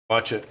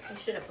Watch it. I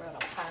should have brought a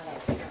pot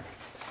up here.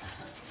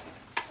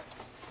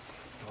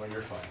 Oh,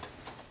 you're fine.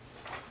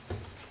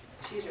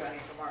 She's running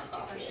for more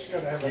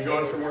coffee. You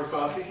going for more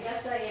coffee?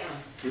 Yes, I am.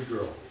 Good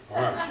girl.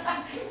 All right.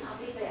 I'll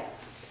be back.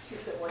 She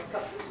said 1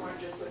 cup this morning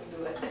just wouldn't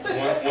do it.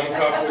 One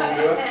cup wouldn't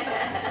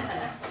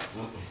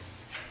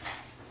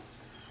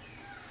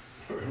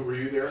do it? Were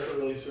you there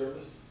for early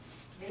service?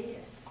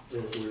 Yes.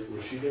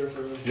 Was she there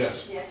for early service?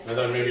 Yes. Yes. I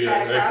thought maybe She's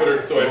I across put her,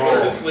 the so I put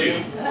her to sleep.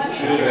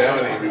 She didn't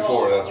have any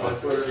before, that's I why.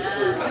 put her to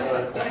sleep.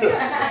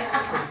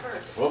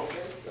 Well,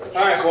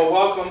 All right, well,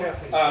 welcome.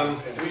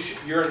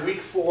 You're in week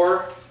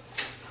 4.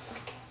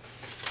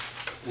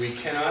 We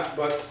cannot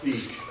but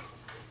speak.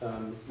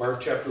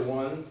 Mark chapter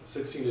 1,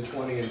 16 to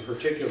 20 in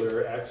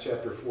particular, Acts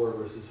chapter 4,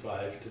 verses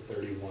 5 to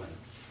 31. All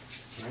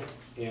right?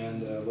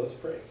 And let's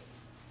pray.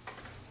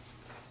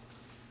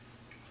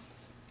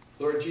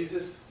 Lord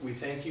Jesus, we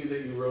thank you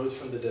that you rose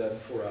from the dead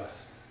for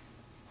us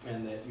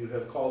and that you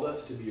have called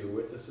us to be your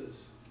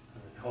witnesses.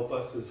 Help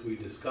us as we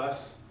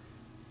discuss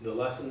the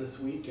lesson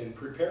this week and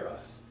prepare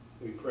us.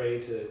 We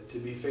pray to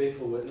be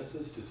faithful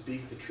witnesses, to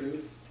speak the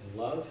truth in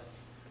love,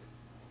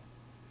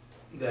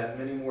 that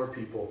many more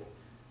people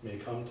may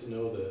come to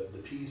know the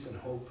peace and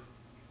hope,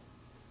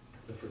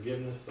 the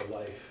forgiveness, the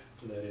life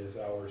that is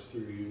ours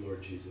through you,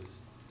 Lord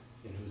Jesus,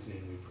 in whose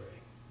name we pray.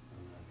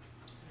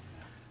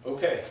 Amen.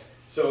 Okay,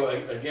 so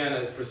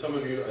again, for some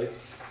of you,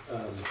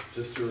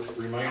 just a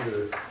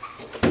reminder,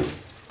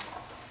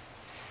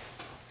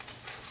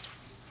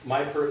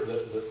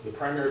 the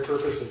primary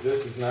purpose of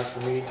this is not for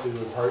me to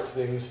impart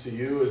things to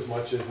you as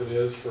much as it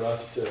is for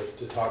us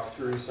to talk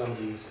through some of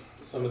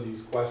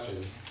these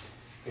questions.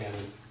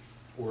 And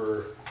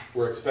we're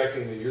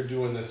expecting that you're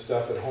doing this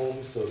stuff at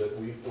home so that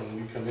when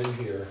we come in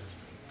here,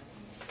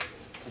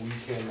 we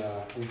can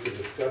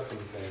discuss some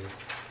things.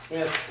 I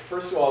mean,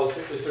 first of all,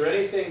 is there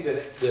anything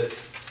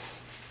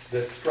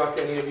that struck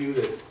any of you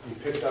that you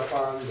picked up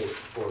on,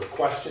 or a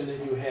question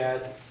that you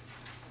had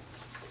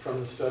from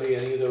the study?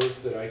 Any of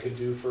those that I could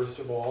do first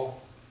of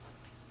all?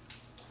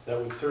 That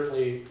would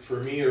certainly,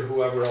 for me or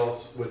whoever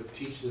else would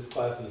teach this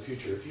class in the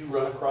future, if you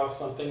run across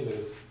something that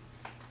is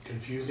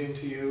confusing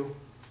to you,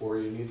 or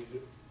you need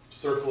to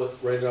circle it,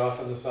 write it off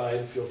on the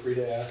side, feel free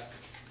to ask,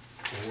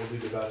 and we'll do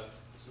the best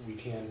we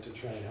can to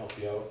try and help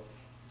you out.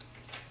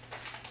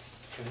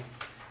 Okay.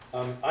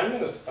 I'm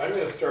gonna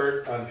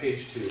start on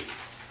page 2,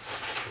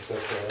 if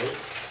that's all right.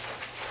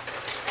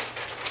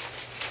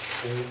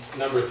 And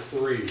number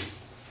 3.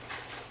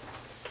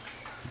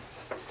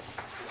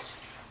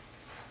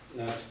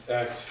 That's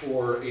Acts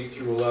 4, 8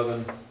 through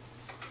 11,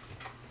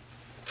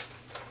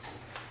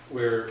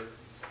 where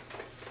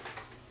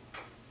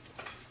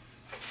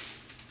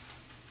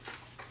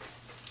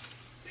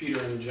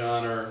Peter and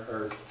John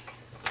are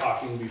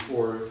talking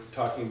before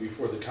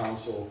the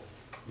council.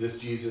 This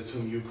Jesus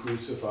whom you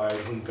crucified,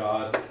 whom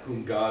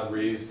God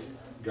raised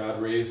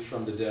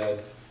from the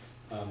dead.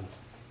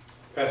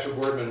 Pastor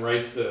Boardman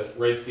writes the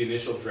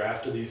initial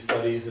draft of these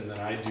studies, and then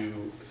I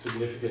do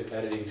significant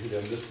editing to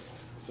them.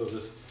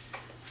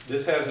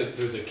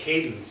 There's a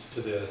cadence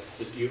to this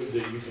that you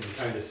can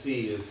kind of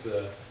see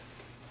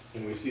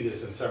and we see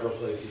this in several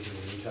places in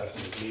the New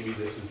Testament. Maybe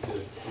this is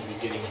the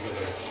beginnings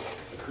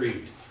of a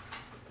creed.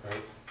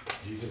 Right?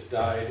 Jesus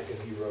died and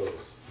he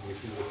rose. And we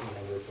see this in a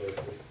number of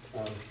places.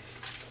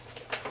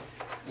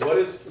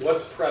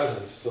 What's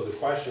present? So the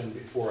question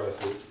before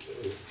us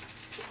is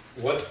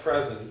what's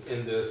present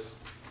in this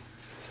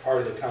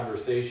part of the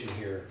conversation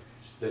here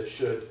that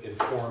should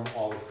inform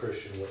all of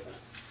Christian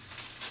witness?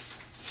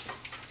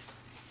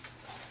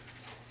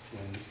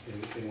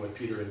 In what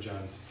Peter and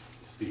John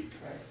speak.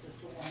 Christ is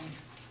the one.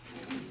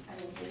 I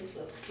mean, he's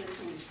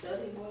who he said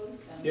he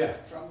was, and Yeah.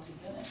 from the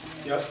beginning.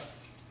 Yep.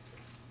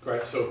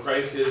 Right. So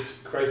Christ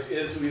is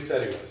who he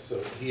said he was.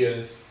 So he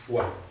is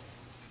what?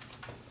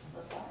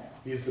 Messiah.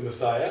 He's the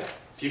Messiah.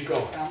 Keep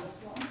going. The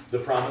promised one. The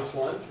promised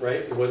one,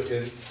 right?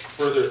 And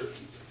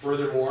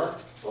furthermore,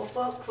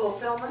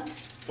 Fulfillment.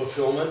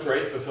 fulfillment,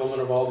 right?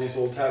 Fulfillment of all these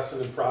Old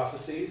Testament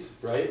prophecies,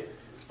 right?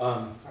 Part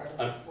of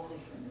the Holy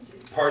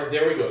Trinity.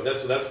 There we go.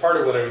 That's part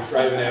of what I was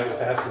driving at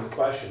with asking the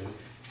question.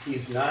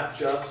 He's not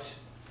just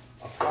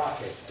a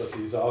prophet, but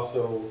he's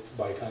also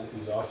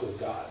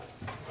God,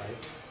 right?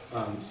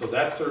 So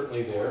that's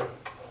certainly there.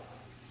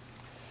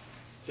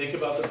 Think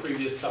about the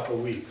previous couple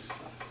of weeks.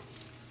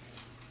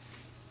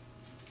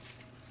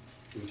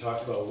 We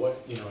talked about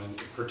what, in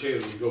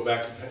particular, we go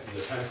back to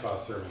the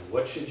Pentecost sermon.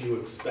 What should you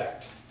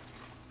expect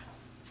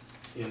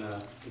in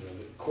the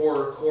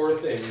core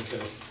things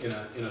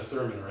in a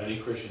sermon or any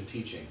Christian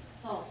teaching?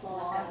 Law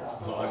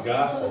On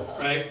gospel,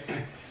 right?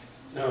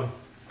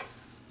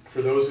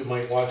 For those who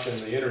might watch on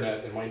the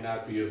internet and might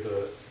not be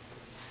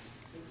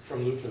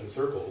from Lutheran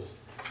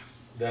circles,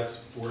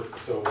 that's worth.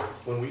 So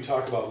when we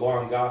talk about law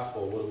and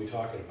gospel, what are we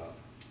talking about?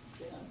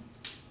 Sin.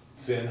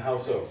 Sin. How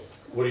so?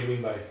 What do you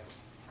mean by? The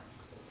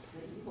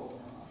evil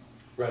in us.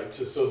 Right.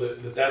 So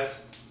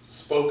that's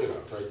spoken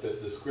of, right?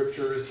 The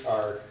scriptures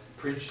are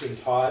preached and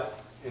taught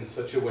in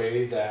such a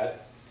way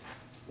that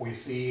we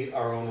see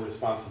our own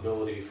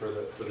responsibility for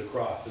the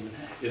cross, and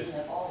it's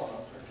that all of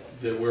us are guilty.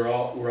 that we're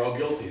all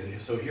guilty.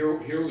 And so here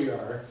we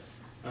are,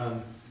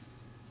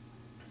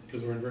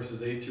 because we're in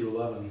verses 8 through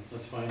 11.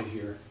 Let's find it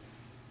here.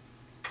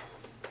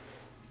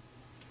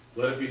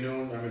 Let it be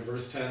known, I'm in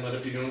verse 10, let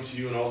it be known to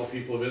you and all the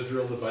people of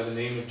Israel that by the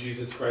name of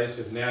Jesus Christ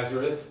of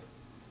Nazareth,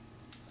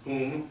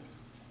 whom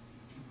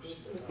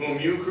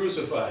you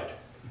crucified,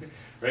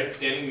 right?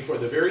 Standing before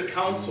the very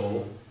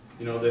council,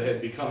 you know, that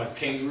had become a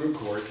kangaroo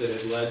court that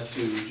had led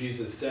to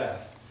Jesus'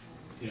 death.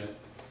 You know,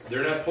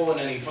 they're not pulling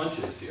any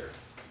punches here.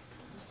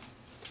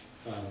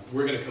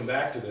 We're going to come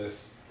back to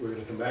this. We're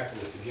going to come back to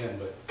this again,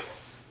 but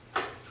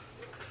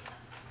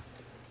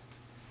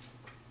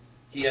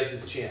he has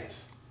his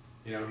chance.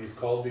 You know, he's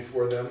called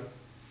before them,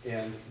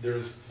 and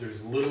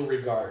there's little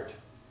regard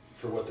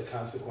for what the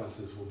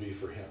consequences will be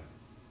for him.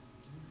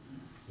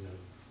 You know,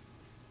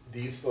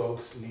 these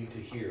folks need to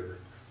hear.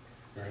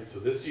 All right,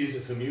 so this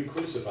Jesus whom you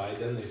crucified,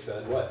 then they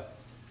said what?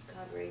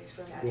 God raised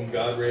from the Whom dead.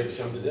 God raised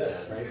from the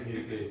dead, right?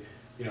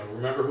 You know,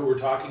 remember who we're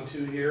talking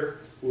to here?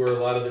 Who are a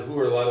lot of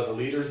the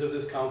leaders of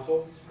this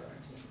council?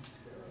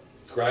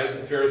 Scribes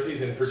and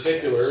Pharisees, in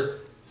particular,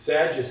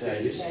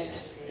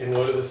 Sadducees. And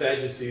what do the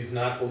Sadducees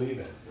not believe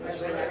in?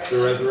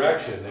 The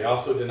resurrection. They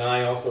also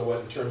deny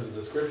what in terms of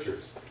the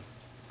scriptures.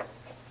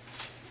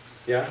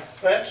 Yeah?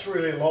 That's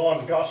really law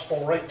and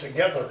gospel right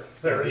together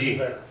there,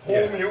 Indeed. isn't there?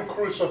 Yeah. Whom you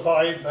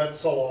crucified,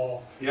 that's the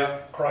law.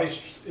 Yeah.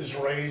 Christ is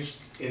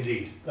raised,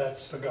 Indeed.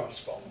 that's the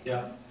gospel.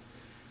 Yeah.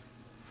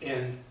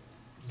 And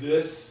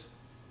this,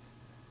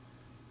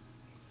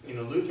 you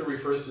know, Luther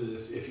refers to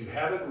this, if you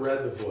haven't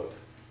read the book,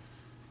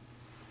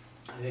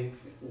 I think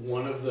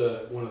one of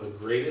the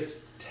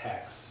greatest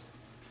texts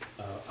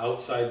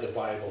outside the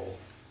Bible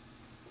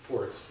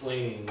for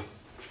explaining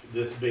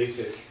this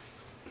basic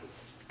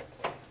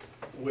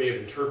way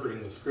of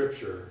interpreting the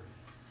scripture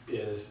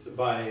is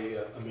by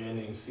a man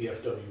named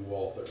C.F.W.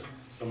 Walther.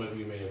 Some of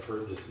you may have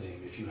heard this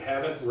name. If you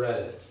haven't read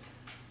it,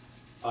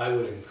 I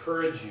would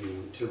encourage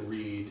you to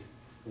read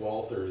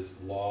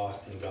Walther's Law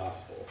and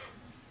Gospel.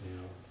 You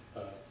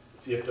know,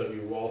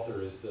 C.F.W.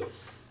 Walther is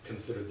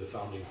considered the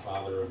founding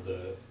father of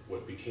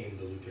what became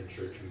the Lutheran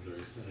Church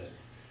Missouri Synod.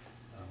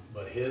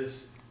 But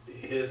his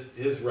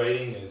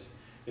writing is,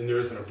 and there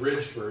is an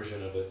abridged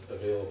version of it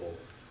available,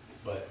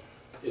 but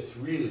it's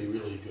really,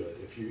 really good.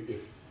 If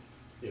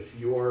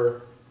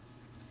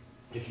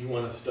you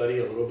want to study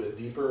a little bit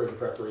deeper in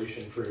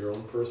preparation for your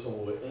own personal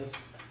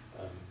witness,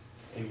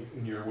 and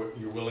you're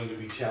willing to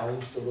be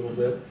challenged a little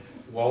bit,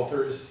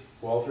 Walther's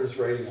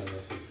writing on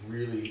this is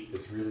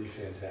really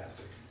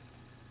fantastic.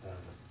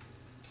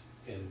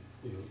 And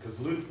you know, because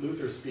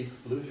Luther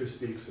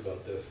speaks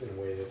about this in a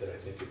way that I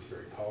think is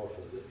very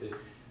powerful.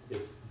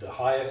 It's the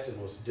highest and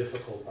most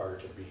difficult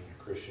art of being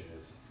a Christian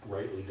is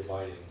rightly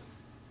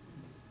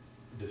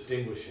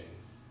distinguishing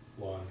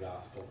law and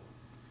gospel,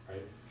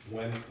 right?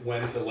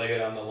 When to lay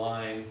it on the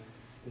line,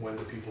 when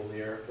to people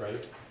near,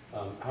 right?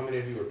 How many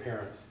of you are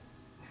parents?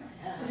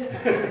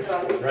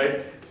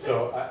 Right?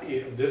 So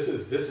this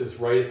is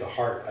right at the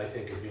heart, I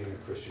think, of being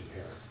a Christian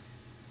parent.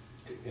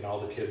 And all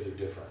the kids are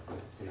different.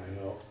 You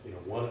know,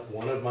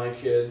 one of my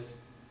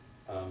kids,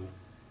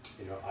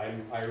 you know,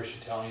 I'm Irish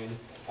Italian.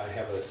 I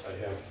have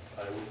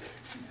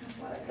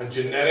a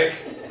genetic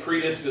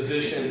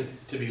predisposition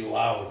to be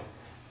loud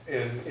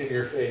and in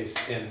your face,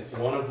 and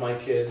one of my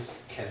kids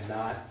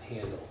cannot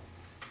handle.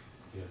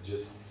 You know,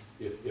 just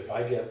if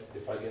I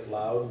get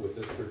loud with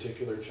this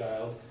particular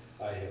child,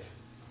 I have,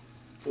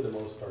 for the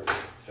most part,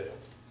 failed.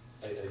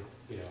 I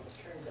you know,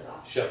 Turns it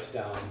off. shuts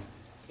down.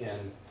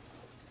 And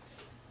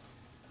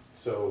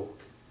so,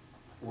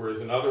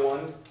 whereas another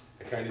one,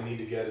 I kind of need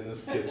to get in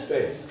this kid's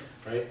face,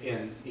 right?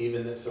 And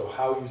even this, so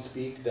how you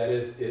speak, that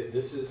is it.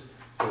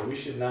 So we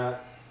should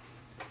not.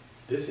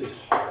 This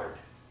is hard.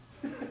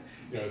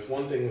 You know, it's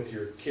one thing with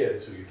your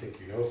kids who you think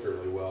you know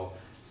fairly well.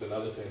 It's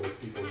another thing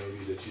with people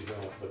maybe that you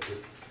don't. But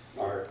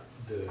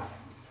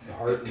the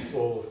heart and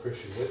soul of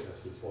Christian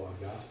witness is law and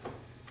gospel.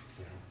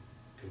 You know,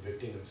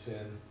 convicting of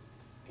sin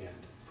and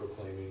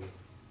proclaiming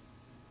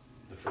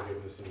the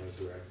forgiveness and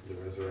the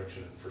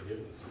resurrection and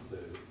forgiveness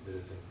that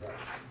is in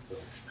Christ. So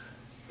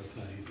that's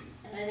not easy.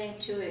 And I think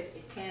too,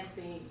 it can't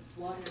be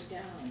watered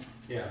down.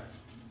 Yeah.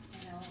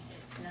 You know,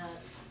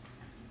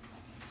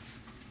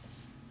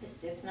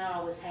 it's not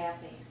always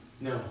happy.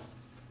 No.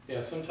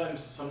 Yeah.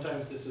 Sometimes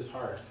this is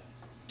hard.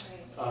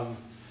 Right.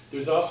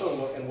 There's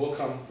also, and we'll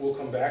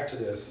come back to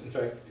this. In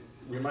fact,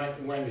 remind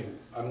me.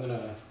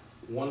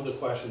 One of the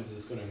questions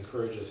is going to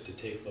encourage us to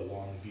take the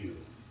long view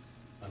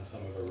on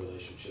some of our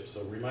relationships.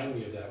 So remind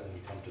me of that when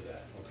we come to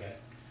that, okay?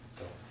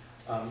 So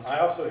I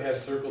also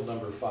had circled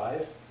number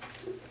 5,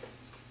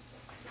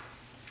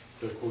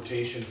 the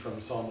quotation from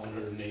Psalm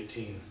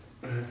 118.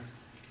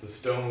 The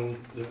stone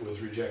that was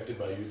rejected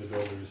by you, the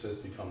builders, has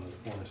become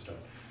the cornerstone.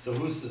 So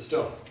who's the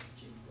stone?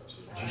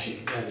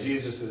 Yeah,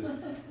 Jesus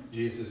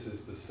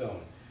is the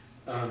stone.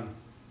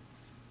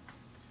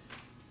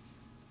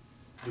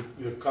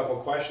 The couple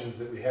questions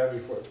that we have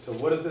before. So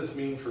what does this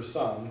mean for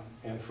some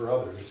and for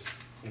others?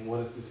 And what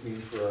does this mean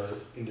for our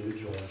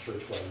individual and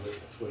church-wide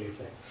witness? What do you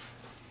think?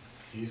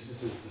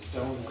 Jesus is the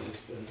stone that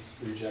has been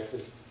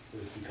rejected, that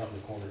has become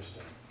the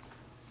cornerstone.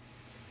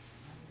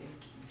 I think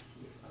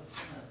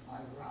that's my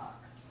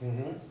rock,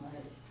 Mm-hmm. my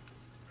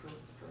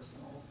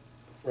personal,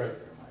 Right.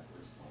 my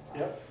personal rock.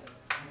 Yep.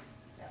 That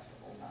I have to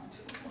hold on to.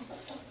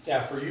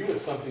 Yeah, for you,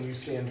 it's something you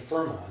stand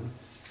firm on.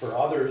 For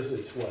others,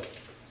 it's what?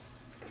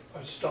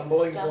 A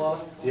stumbling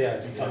block. Yeah,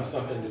 it becomes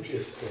something that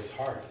it's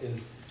hard. And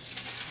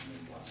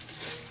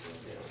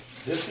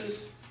this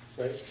is,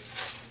 right,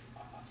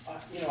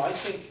 you know, I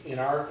think in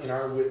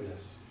our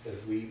witness,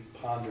 as we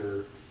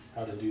ponder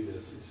how to do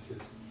this,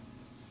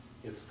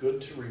 it's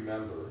good to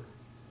remember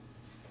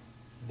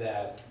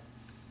that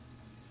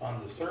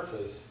on the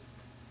surface,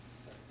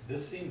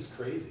 this seems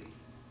crazy.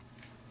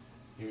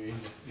 You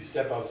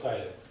step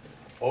outside it.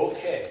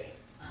 Okay,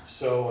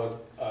 so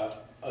a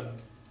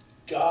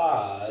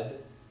God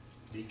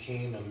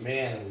became a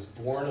man and was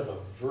born of a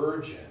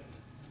virgin,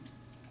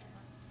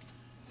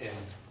 and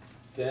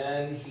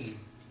then he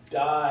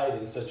died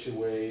in such a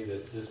way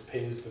that this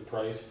pays the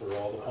price for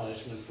all the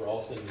punishment for all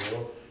sin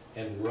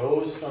and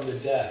rose from the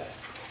dead.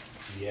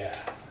 Yeah.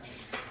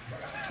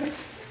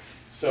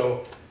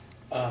 So,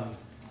 I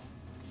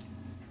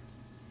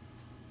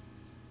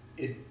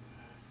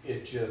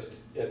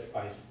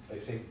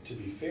think to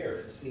be fair,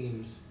 it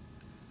seems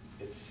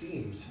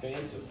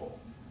fanciful,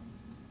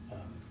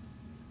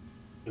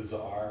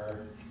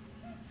 bizarre,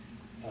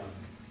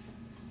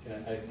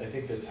 and I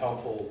think that's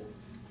helpful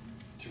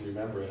to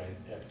remember, and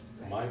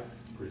my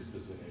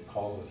presbytery, it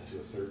calls us to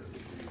a certain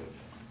degree of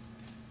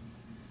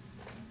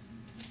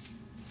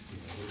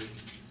humility,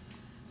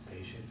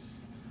 patience.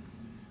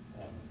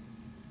 You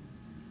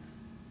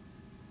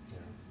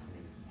know, I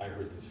mean, I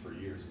heard this for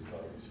years and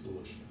thought it was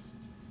foolishness.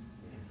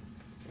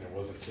 And it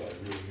wasn't until I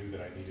really knew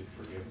that I needed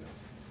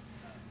forgiveness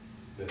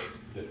that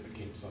it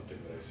became something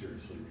that I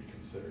seriously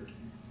reconsidered.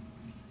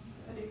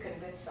 How do you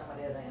convince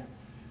somebody of that?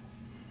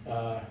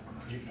 I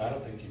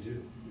don't think you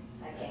do.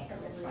 I can't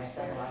convince my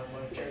son while I go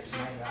to church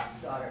and my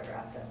daughter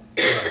dropped him.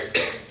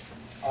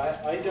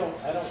 I don't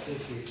think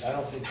you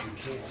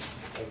can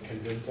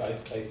convince. I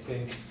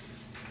think,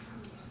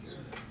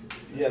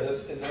 yeah,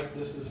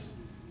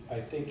 I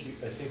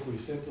think we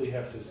simply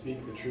have to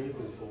speak the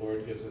truth as the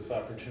Lord gives us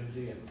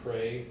opportunity, and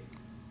pray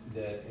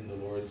that in the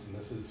Lord's, and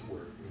this is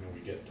where, you know, we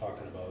get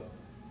talking about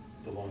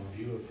the long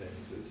view of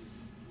things, is,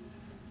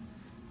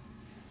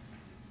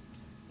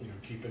 you know,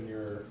 keeping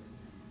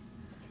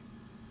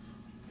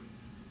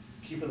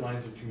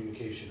lines of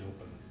communication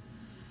open.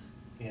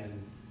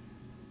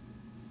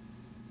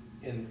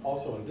 And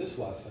also in this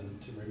lesson,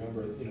 to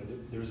remember, you know,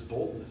 there's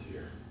boldness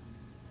here.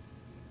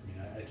 I mean,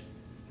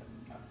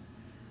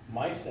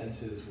 my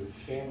sense is with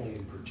family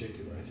in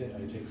particular, I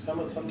think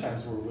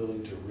sometimes we're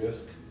willing to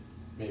risk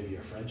maybe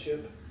a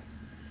friendship,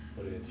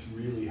 but it's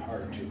really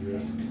hard to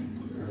risk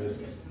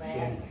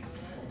family.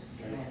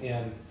 Right?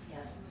 And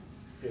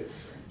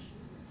it's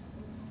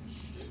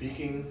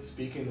speaking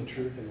the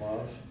truth in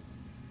love,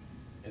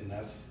 and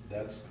that's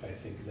I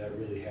think that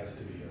really has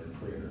to be our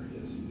prayer,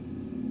 is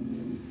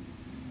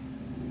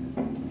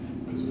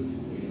because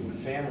with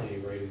family,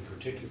 right, in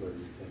particular, you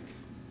think,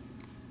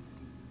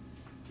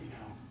 you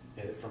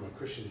know, from a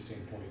Christian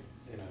standpoint,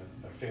 in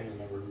a family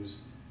member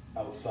who's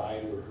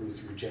outside or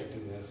who's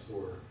rejecting this,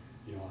 or,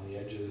 you know, on the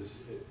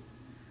edges,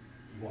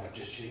 you want to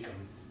just shake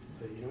them and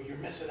say, you know, you're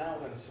missing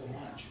out on so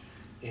much.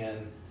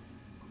 And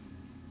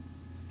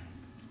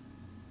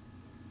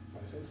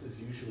my sense is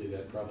usually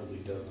that probably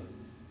doesn't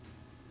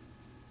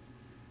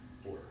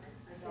work.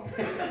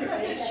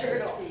 They sure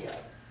don't. see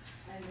us,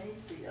 and they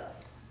see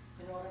us,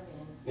 you know what I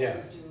mean? Yeah.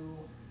 What we do,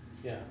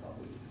 Yeah. what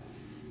we,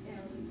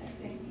 and I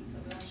think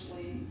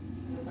eventually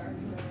with our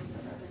prayers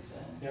and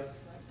everything, Yep.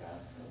 like God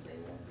said, they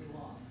won't be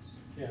lost.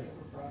 Yeah. They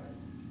were brought in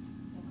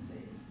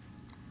faith.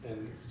 And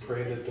It's just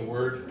pray they that the seem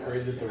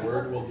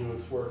word will do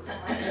its work.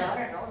 My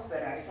daughter knows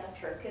better. I sent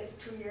her kids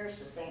 2 years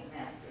to St.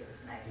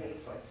 Matthew's, and I paid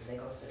for it, so they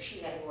go, so she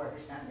had to go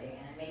every Sunday,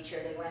 and I made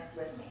sure they went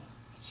with me.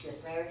 She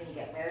gets married, and he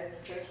got married in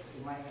the church, because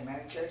he wanted to get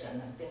married in church,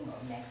 and then bingo,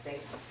 next day,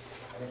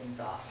 everything's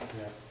off.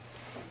 Yeah.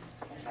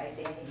 And if I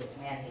say anything gets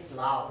mad, he's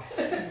loud.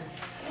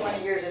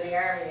 20 years in the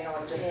army, you know,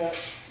 it just Yeah.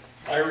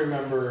 I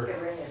remember,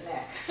 could wring his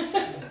neck.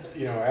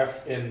 you know,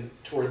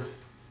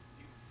 towards,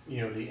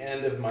 you know, the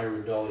end of my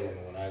rebellion,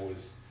 when I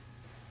was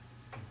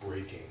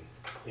breaking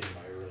in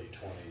my early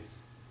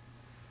 20s,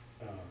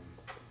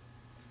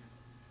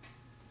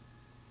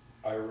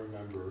 I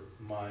remember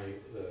a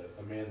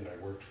man that I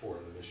worked for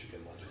in the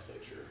Michigan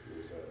legislature, who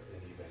was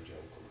an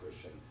evangelical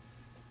Christian.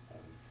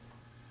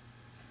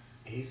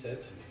 He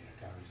said to me in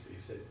a conversation, he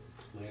said,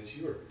 "Lance,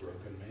 you are a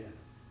broken man."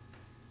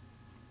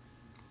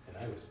 And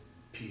I was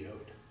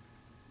PO'd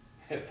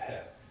at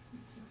that.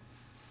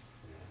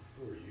 You know,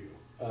 who are you?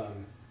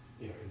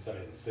 You know, inside I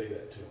didn't say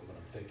that to him, but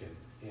I'm thinking,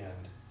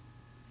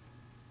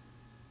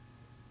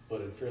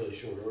 but in fairly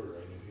short order,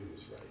 I knew he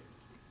was right.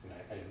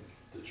 And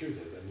the truth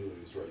is, I knew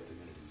he was right the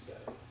minute he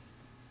said it.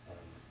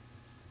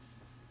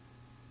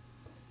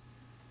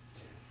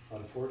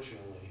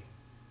 Unfortunately,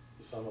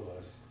 some of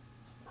us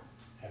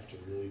have to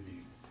really be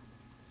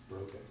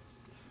broken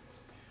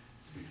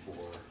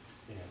before,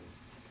 and,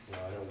 you know,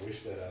 I don't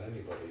wish that on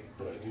anybody,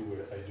 but I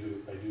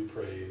do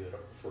pray that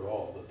for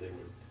all, that they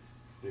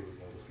would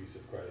know the peace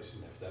of Christ,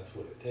 and if that's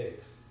what it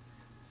takes,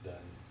 then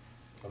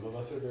some of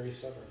us are very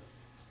stubborn.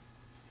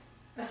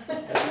 But,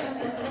 and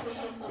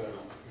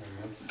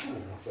that's, you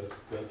know,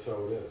 that's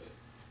how it is.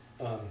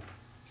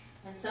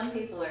 And some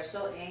people are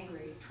so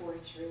angry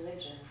towards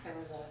religion. There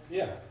was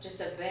Yeah,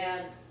 just a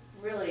bad,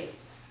 really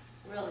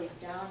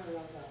downer of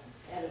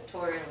an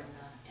editorial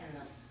in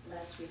the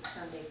last week's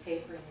Sunday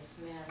paper, and this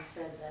man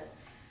said that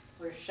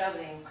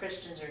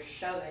Christians are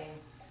shoving,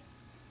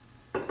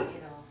 you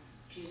know,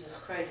 Jesus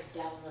Christ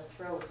down the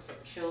throats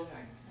of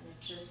children, and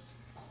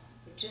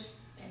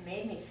it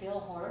made me feel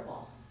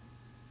horrible.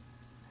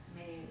 I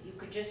mean, you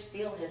could just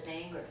feel his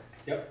anger.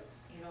 yep,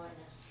 You know, and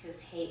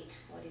his hate,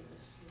 he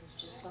was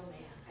just so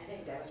mad. I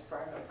think that was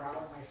part of the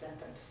problem. I sent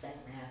them to St.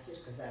 Matthew's,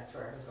 because that's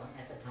where I was going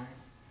at the time.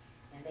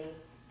 And they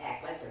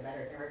act like they're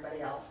better than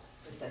everybody else.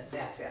 They said,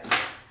 that's it.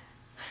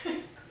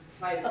 This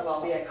might as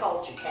well be a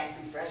cult. You can't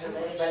be friends with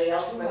anybody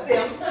else but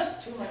them.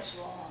 Too much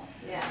law.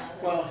 Yeah.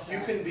 well, you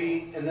can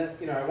be, and that,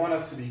 you know, I want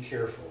us to be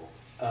careful,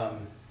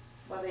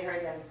 Well, they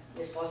heard them,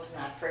 you're supposed to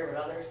not pray with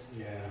others.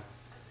 yeah,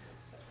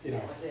 you know.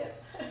 That was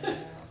it.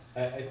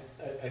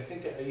 I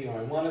think, you know,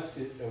 I want us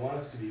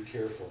to be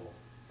careful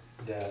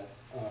that,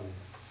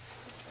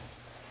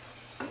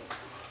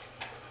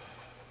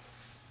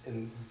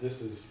 and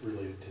this is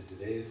related to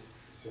today's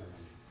sermon.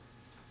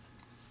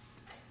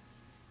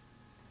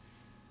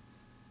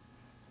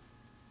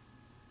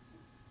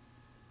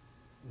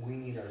 We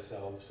need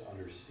ourselves to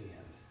understand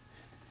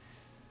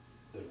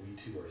that we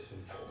too are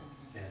sinful,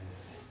 and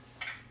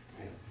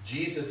you know,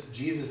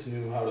 Jesus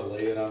knew how to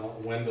lay it on,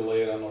 when to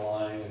lay it on the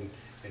line, and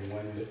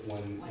when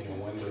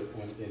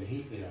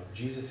he, you know,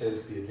 Jesus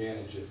has the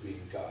advantage of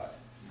being God.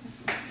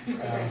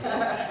 Right?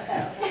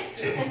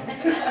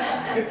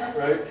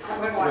 I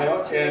wouldn't want to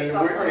go through And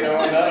suffering. we're, you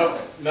know,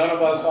 none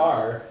of us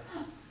are,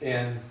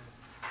 and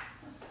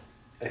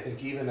I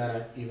think even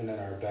in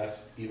our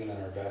best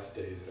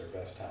days, at our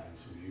best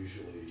times, we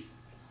usually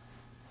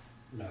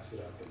mess it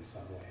up in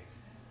some way,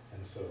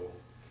 and so,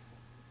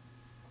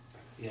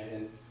 yeah,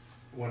 and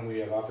when we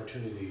have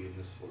opportunity, and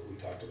this is what we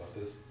talked about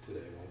this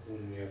today,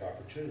 when we have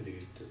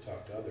opportunity to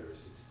talk to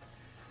others, it's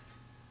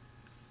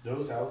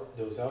those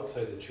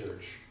outside the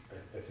church,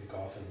 I think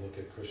often look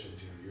at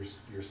Christians, you know,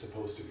 you're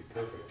supposed to be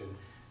perfect,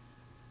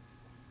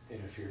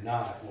 and if you're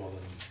not, well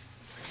then,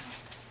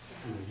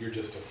 you know, you're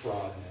just a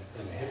fraud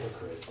and a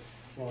hypocrite.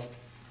 Well,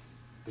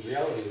 the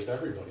reality is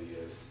everybody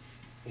is,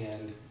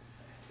 and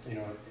you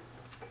know,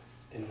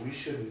 and we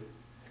shouldn't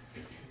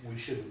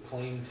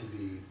claim to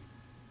be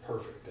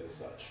perfect as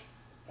such,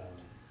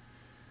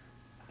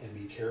 and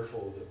be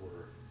careful that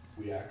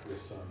we act with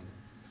some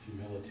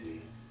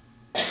humility,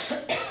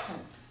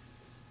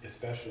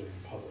 especially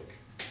in public,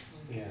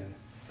 and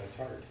that's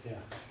hard.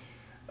 Yeah.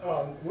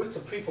 With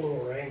the people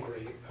who are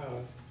angry,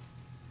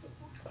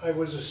 I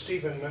was a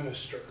Stephen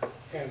minister,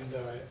 and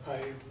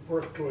I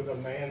worked with a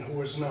man who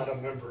was not a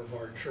member of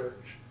our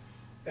church,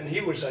 and he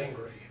was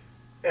angry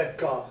at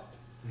God.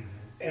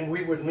 And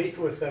we would meet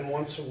with them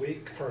once a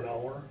week for an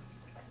hour,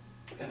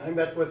 and I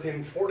met with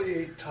him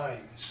 48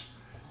 times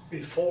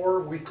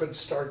before we could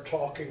start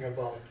talking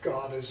about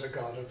God as a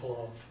God of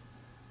love,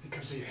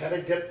 because he had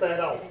to get that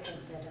out.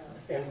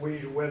 And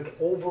we went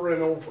over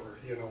and over,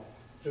 you know,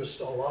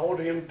 just allowed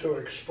him to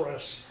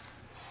express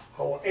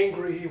how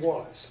angry he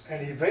was.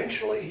 And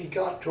eventually he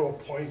got to a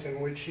point in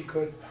which he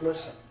could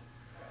listen.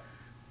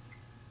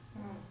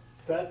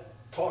 That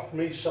taught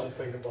me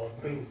something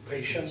about being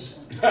patient,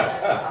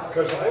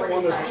 because I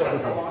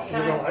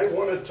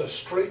wanted to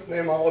straighten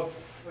him out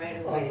Right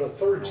on away. the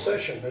third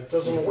session. It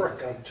doesn't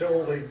work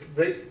until they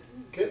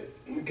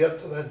get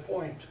to that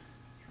point.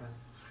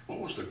 What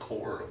was the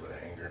core of the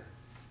anger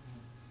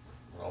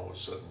when all was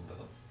said and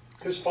done?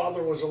 His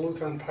father was a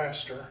Lutheran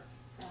pastor,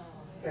 Oh,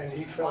 and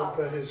he felt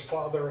that his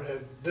father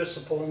had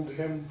disciplined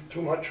him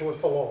too much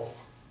with the law.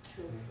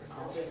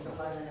 All this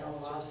and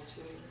else lost.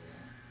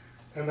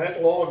 And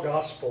that law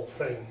gospel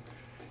thing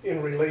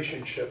in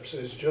relationships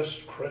is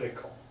just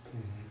critical.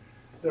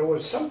 There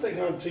was something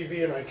on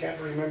TV, and I can't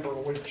remember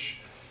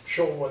which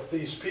show, but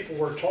these people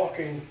were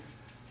talking,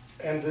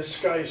 and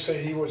this guy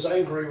said he was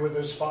angry with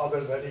his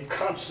father, that he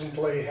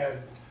constantly had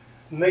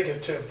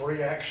negative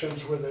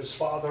reactions with his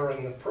father,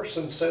 and the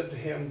person said to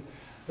him,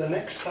 the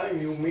next time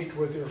you meet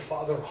with your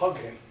father, hug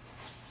him.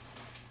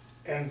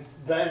 And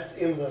that,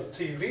 in the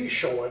TV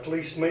show, at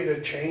least made a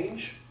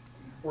change.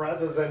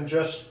 Rather than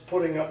just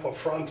putting up a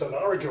front and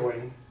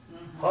arguing,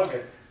 hug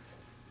him.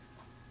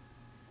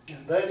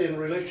 And that in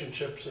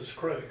relationships is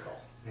critical.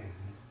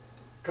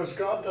 Because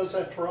God does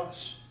that for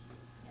us.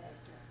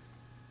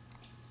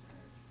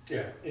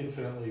 Yeah,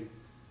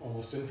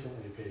 almost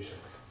infinitely patient.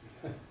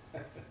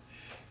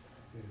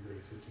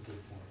 Grace, it's a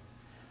good point.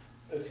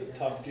 It's a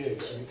tough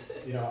gig.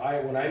 You know,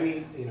 when I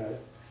meet, you know,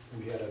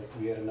 we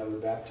had another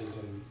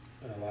baptism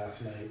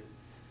last night,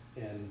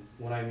 and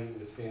when I meet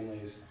with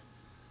families,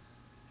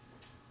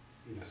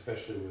 you know,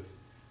 especially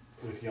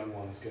with young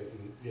ones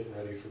getting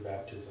ready for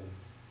baptism,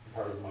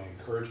 part of my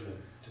encouragement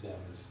to them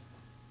is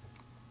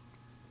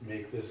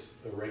make this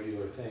a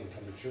regular thing,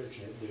 come to church.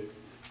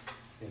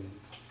 And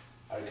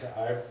I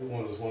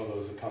was one of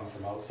those that come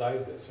from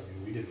outside this. I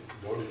mean, we didn't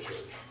go to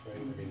church, right? I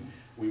mean,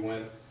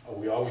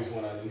 we always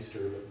went on Easter,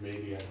 but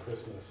maybe on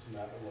Christmas, it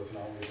wasn't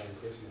always on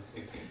Christmas.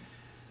 And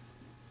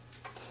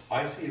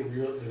I see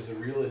there's a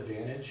real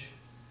advantage,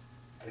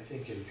 I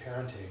think, in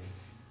parenting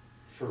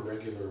for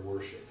regular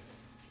worship.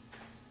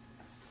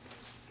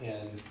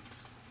 And,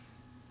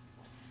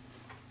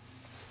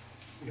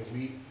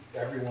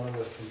 every one of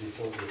us can be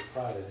filled with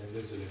pride, and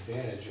there's an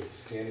advantage of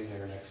standing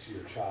there next to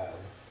your child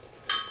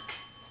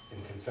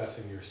and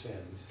confessing your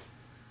sins.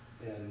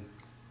 And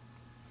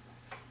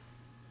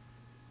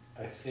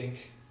I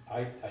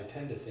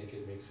tend to think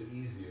it makes it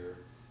easier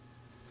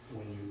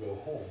when you go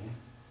home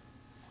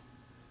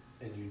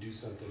and you do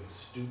something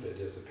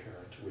stupid as a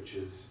parent, which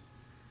is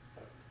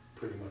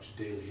pretty much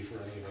daily for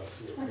any of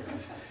us who are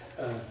parents.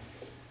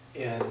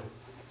 And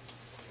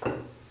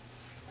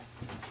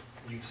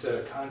you've set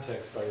a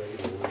context by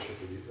regular worship,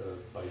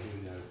 by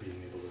doing that,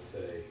 being able to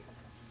say,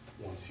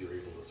 once you're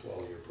able to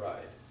swallow your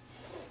pride,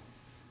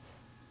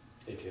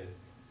 hey kid,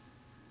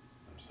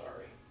 I'm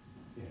sorry,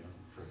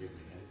 forgive me.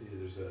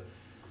 There's a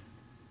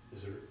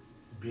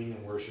being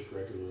in worship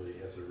regularly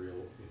has a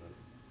real,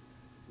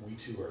 we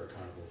too are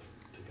accountable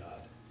to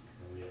God.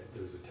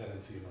 There's a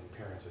tendency among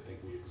parents, I think,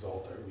 we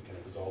can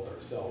exalt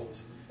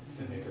ourselves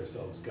and make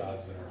ourselves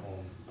gods in our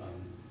home.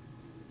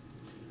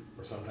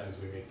 Or sometimes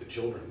we make the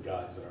children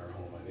gods in our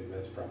home. I think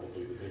that's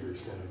probably the bigger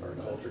sin of our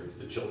culture, is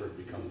the children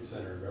become the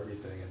center of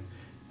everything,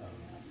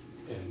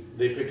 and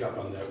they pick up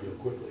on that real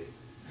quickly.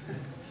 And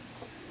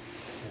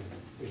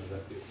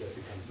that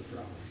becomes a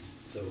problem.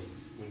 So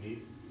we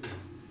need,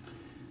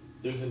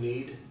 there's a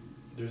need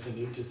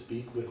to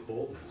speak with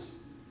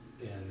boldness,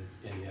 and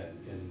yet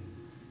in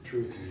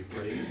truth, and you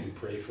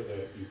pray for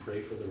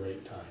the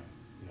right time.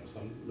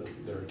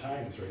 There are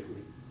times, right?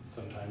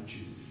 Sometimes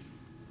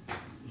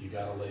you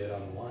gotta lay it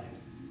on the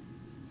line,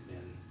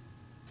 and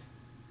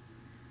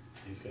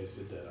these guys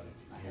did that on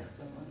My here.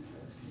 husband once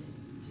said to me,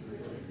 "Do you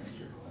really think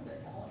you're going to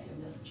hell if you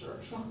miss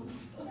church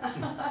once?"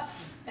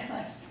 And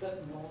I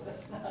said, "No,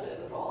 that's not it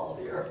at all,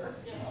 dear."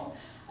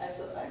 I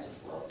said, "I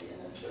just love being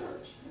in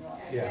church." I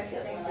Yes.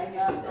 said, Things when I like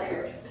got it's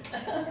there.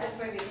 That's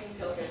maybe things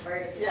he'll get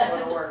fired if you Yeah. go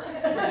to work.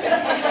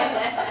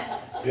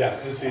 Yeah,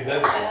 and see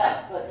that.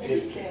 Yeah, but he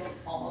became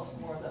almost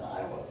more than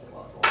I was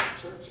about going to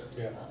church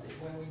every Yeah. Sunday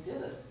when we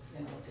did it,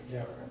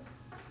 together.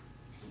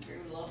 He grew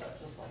to love it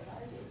just like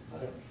I did,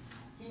 but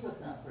he was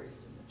not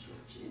raised in the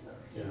church either,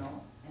 Yeah.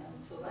 And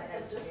so that's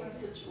a different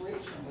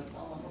situation with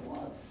someone who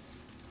was.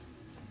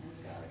 And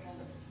you gotta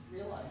kind of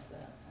realize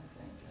that, I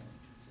think, and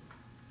just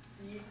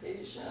be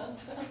patient.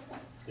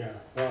 Yeah.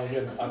 Well,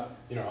 again, I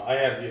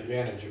have the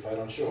advantage. If I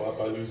don't show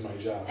up, I lose my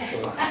job.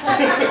 So.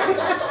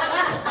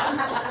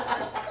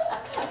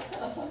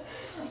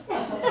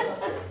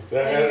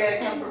 Then you gotta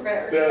come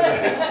prepared.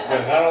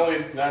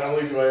 Not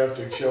only do I have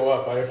to show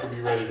up, I have to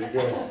be ready to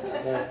go.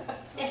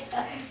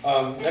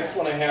 Next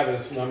one I have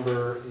is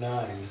number 9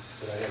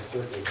 that I have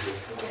circled here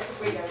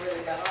We never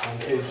really got off. on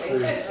page 3.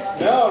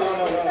 No,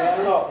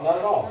 not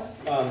at all.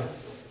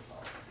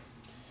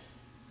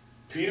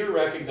 Peter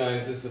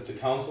recognizes that the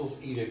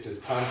council's edict is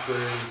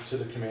contrary to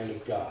the command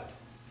of God.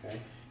 Okay,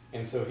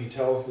 and so he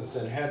tells the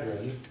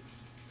Sanhedrin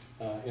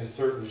in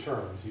certain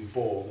terms. He's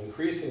bold.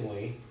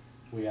 Increasingly,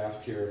 we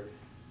ask here,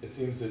 it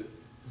seems that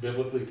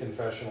biblically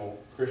confessional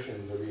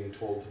Christians are being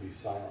told to be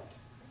silent.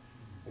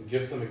 And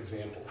give some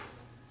examples,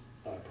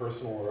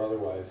 personal or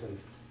otherwise, and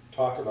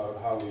talk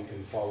about how we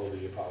can follow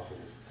the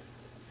apostles'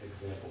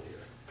 example here.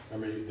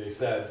 Remember, they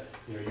said,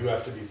 you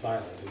have to be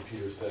silent, and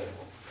Peter said,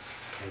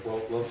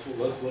 well, let's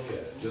look at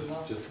it. Just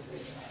this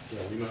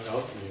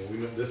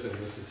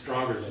is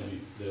stronger than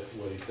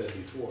what he said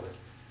before.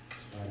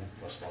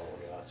 Must follow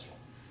God's.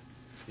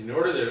 In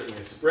order that it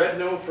may spread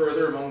no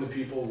further among the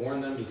people,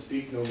 warn them to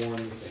speak no more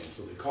in this name.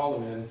 So they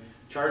called them in,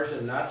 charged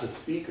them not to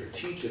speak or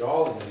teach at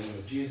all in the name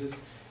of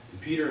Jesus.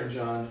 And Peter and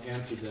John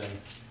answered them,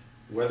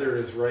 whether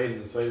it is right in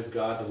the sight of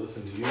God to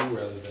listen to you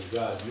rather than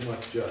God, you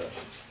must judge,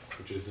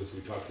 which is as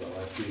we talked about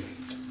last week.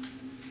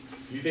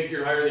 If you think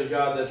you're higher than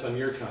God, that's on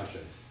your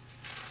conscience.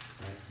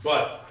 Right?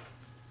 But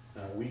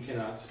we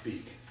cannot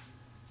speak.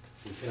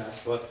 We cannot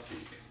but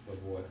speak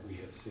of what we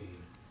have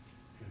seen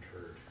and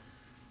heard.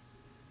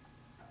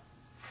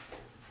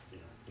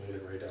 Laid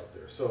it right out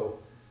there. So,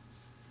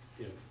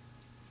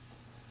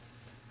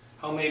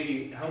 how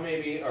maybe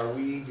are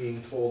we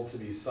being told to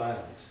be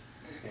silent,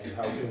 and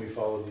how can we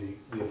follow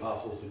the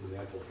apostles'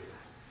 example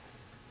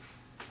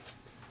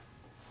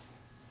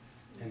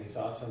here? Any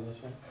thoughts on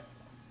this one?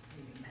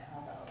 Leaving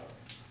God out of,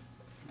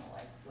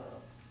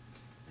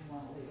 they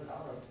want to leave it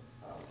out of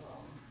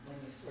when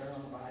you swear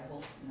on the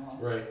Bible,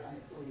 Right. I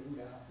believe in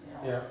God,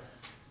 Yeah.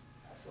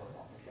 I swear on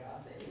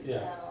God, they leave Yeah.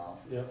 that off.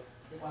 Yep.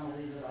 They want to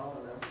leave it out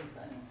of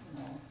everything,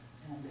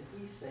 and if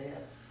we say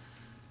it,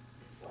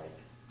 it's like,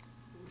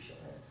 who should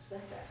have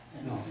said that,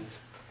 I'm not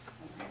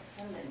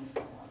offending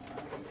someone, or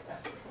I'm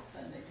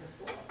offending, because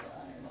so often I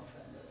am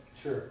offended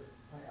Sure.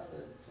 by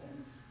other things.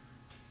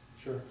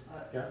 Sure,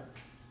 yeah.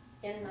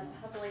 In the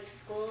public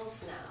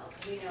schools now,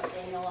 they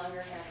no longer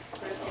have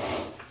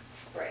Christmas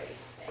break,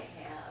 they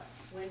have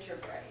winter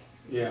break.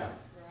 Yeah.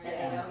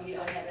 And you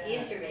don't have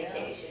Easter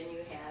vacation,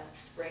 you have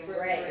spring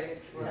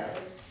break. So, Right.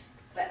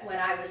 but when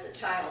I was a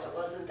child, it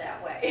wasn't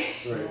that way.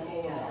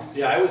 Right.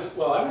 Yeah, I was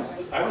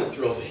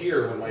thrilled to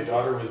hear when my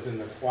daughter was in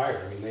the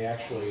choir. I mean, they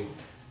actually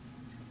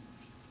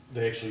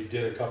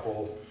did a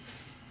couple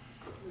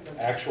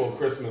actual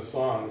Christmas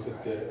songs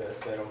at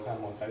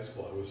Oconomowoc High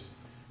School. I was,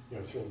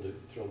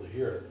 thrilled to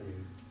hear it. I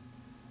mean,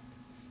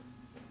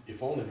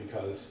 if only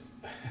because,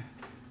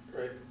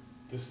 right,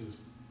 this is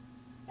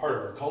part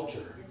of our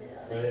culture,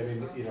 right? I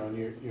mean, and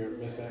you're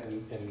missing,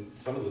 and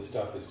some of the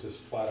stuff is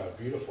just flat out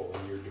beautiful,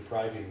 and you're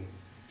depriving,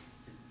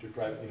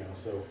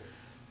 so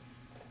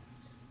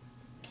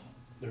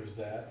there's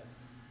that.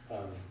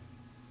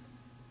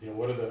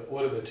 What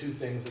are the two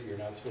things that you're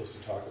not supposed to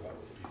talk about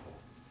with people?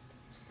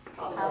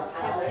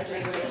 Politics.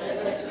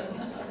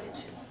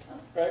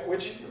 Right,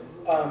 which,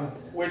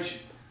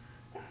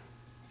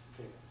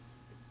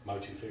 my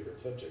two favorite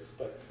subjects,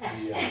 but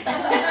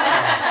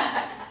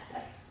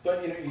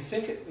but you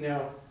think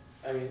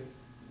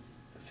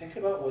think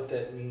about what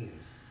that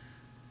means.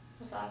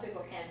 Some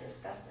people can't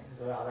discuss things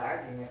without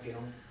arguing if you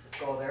don't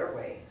go their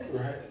way.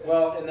 Right,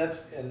 well, and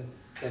that's a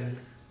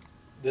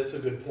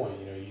good point,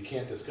 you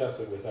can't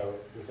discuss it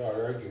without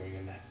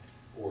arguing,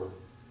 or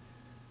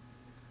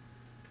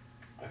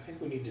I think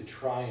we need to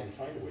try and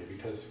find a way,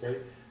 because, right,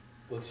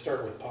 let's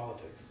start with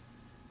politics.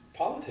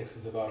 Politics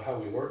is about how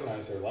we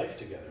organize our life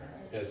together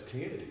as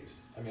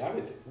communities. I mean, I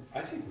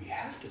think we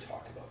have to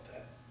talk about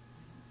that.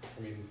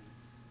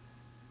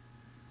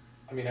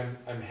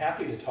 I'm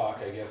happy to talk,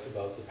 I guess,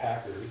 about the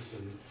Packers,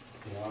 and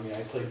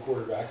I played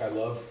quarterback. I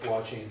love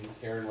watching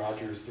Aaron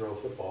Rodgers throw a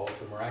football.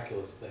 It's a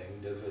miraculous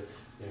thing.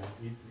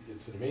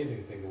 It's an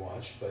amazing thing to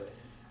watch. But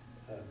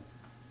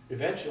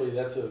eventually,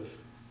 that's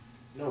of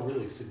no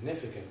really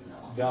significant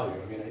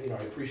value.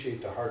 I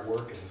appreciate the hard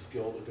work and the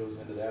skill that goes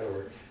into that,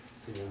 or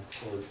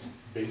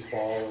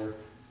baseball, or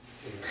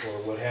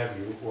what have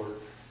you, or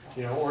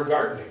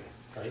gardening,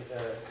 right?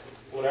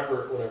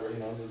 Whatever.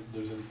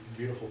 There's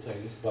beautiful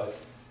things, but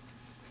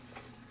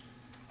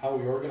how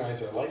we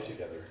organize our life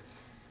together,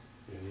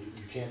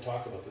 you can't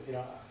talk about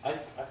that.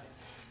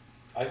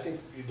 I think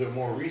the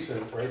more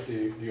recent, right,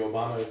 the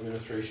Obama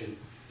administration,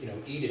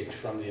 edict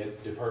from the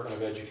Department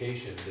of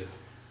Education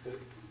that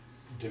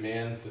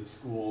demands that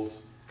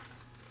schools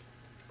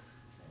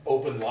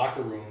open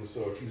locker rooms,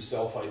 so if you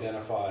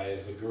self-identify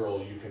as a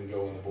girl, you can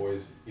go in the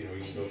boys, you can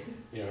go,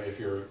 if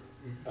you're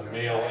a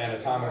male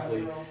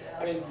anatomically.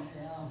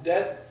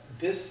 That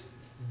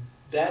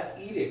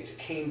edict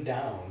came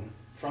down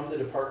from the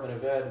Department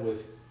of Ed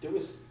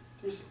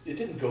it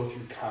didn't go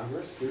through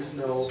Congress. There's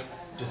no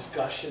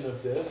discussion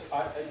of this.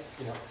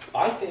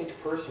 I think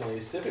personally,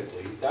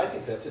 civically, I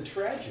think that's a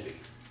tragedy.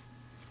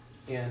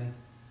 And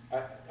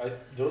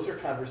those are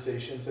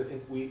conversations I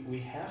think we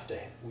have to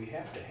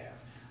have.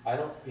 I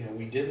don't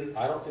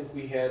think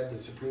we had the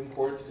Supreme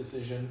Court's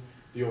decision,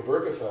 the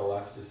Obergefell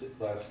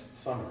last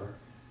summer,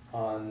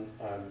 on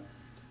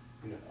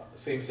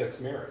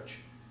same-sex marriage.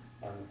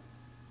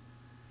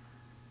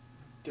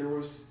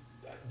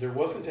 There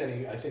wasn't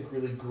any, I think,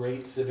 really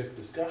great civic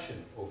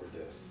discussion over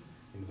this.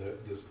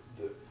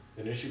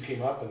 An issue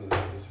came up, and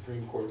the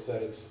Supreme Court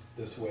said it's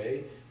this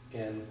way,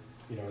 and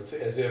it's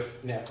as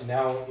if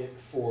now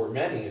for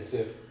many, it's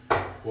if,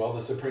 well,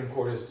 the Supreme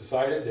Court has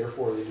decided,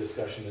 therefore the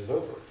discussion is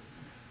over.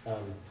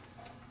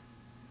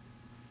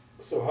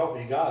 So help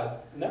me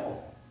God,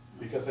 no,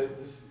 because at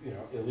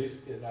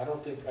least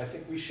I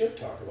think we should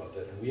talk about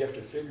that, and we have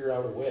to figure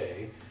out a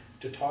way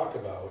to talk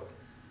about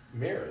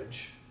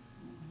marriage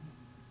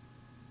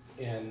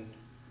and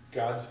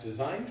God's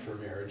design for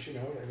marriage.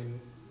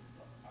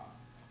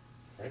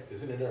 Right?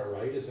 Isn't it our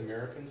right as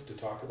Americans to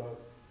talk about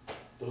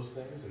those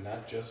things, and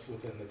not just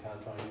within the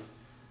confines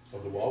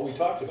of the wall? We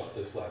talked about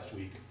this last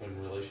week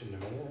in relation to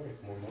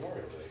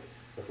Memorial Day.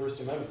 The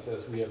First Amendment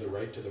says we have the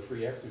right to the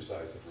free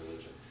exercise of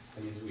religion.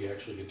 That means we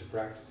actually get to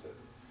practice it,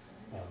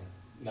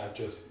 not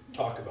just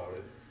talk about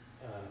it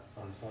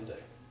on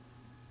Sunday.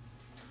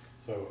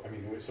 So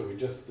we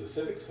just, the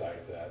civic side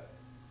of that,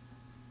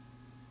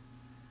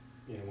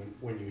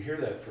 when you hear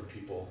that from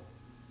people,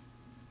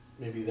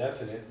 maybe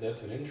that's an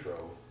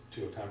intro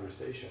to a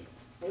conversation.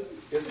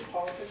 Isn't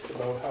politics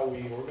about how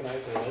we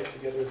organize our life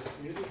together as a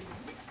community?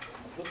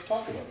 Let's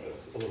talk about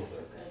this a little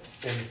bit.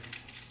 And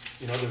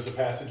there's a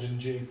passage in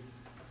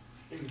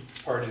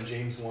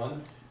James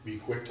 1, be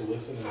quick to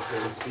listen and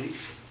slow to speak.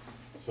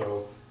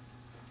 So,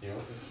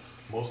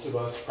 most of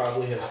us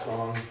probably have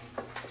strong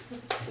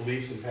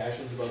beliefs and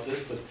passions about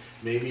this, but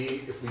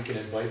maybe if we can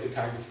invite the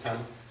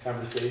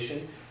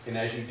conversation, and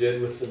as you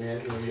did with the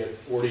man, you had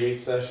 48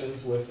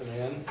 sessions with the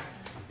man,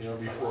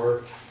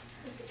 before,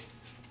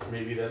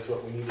 maybe that's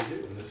what we need to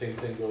do. And the same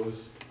thing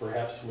goes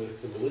perhaps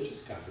with the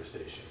religious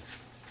conversation.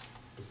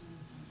 Just,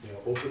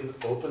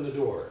 open the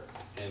door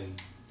and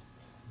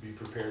be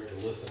prepared to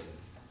listen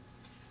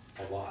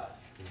a lot.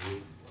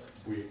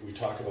 We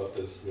talk about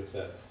this with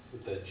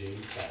that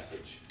James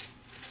passage.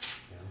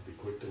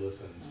 quick to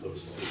listen, so to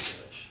speak.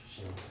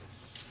 You know,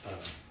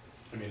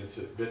 I mean, it's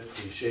a bit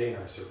cliche in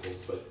our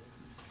circles, but,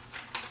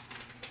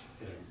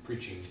 and I'm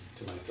preaching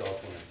to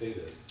myself when I say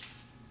this,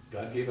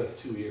 God gave us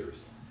 2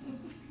 ears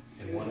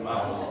and 1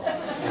 mouth,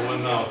 and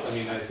 1 mouth. I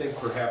mean, I think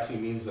perhaps he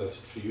means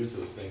us to use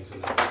those things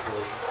in that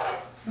report.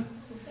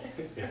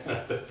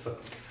 Yeah, that's,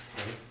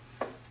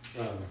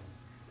 right?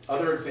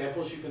 Other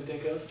examples you can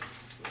think of?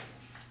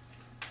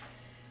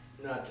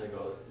 Not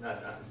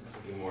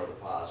thinking more of the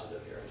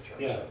positive here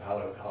in terms of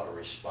how to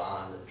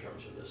respond in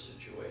terms of this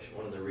situation.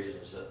 One of the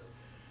reasons that,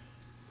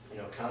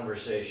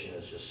 conversation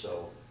is just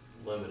so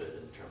limited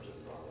in terms of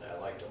normally, I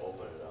like to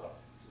open it up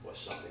with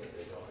something that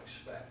they don't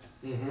expect.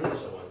 Mm-hmm.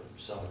 So when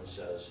someone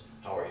says,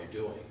 "How are you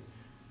doing?"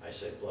 I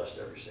say, "Blessed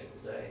every single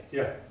day."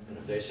 Yeah. And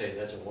if they say,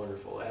 "That's a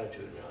wonderful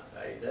attitude,"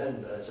 I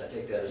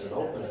take that as an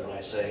opening, and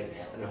I say,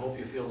 "And I hope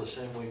you feel the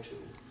same way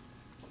too."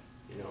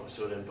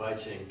 So it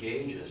invites and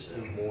engages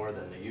them more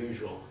than the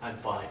usual, "I'm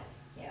fine,"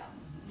 Yeah.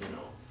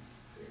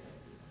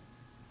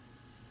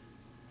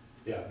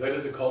 Yeah, that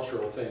is a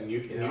cultural thing.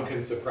 You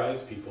can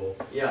surprise people.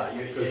 Yeah,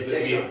 Because it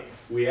takes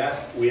we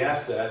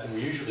ask that, and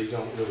we usually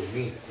don't really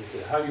mean it. We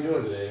say, "How you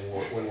doing today?" And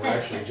when we're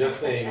actually just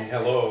saying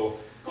hello.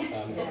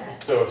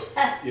 So if,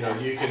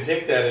 you can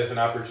take that as an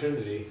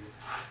opportunity.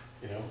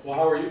 Well,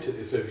 how are you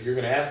today? So if you're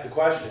going to ask the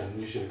question,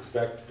 you should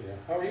expect,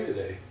 how are you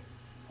today?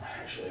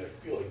 Actually, I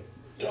feel like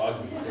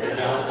dog meat right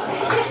now.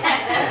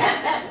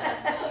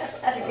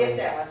 You get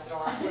that once in a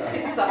while.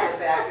 Someone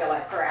say, "I feel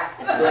like crap."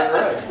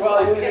 Right.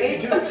 Well, Okay.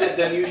 if you do,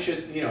 then you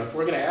should, if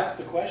we're going to ask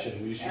the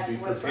question, we should Ask be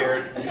what's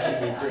prepared. wrong. You should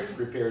be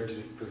prepared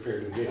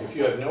to engage. If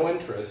you have no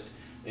interest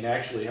in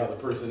actually how the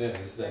person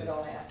is, then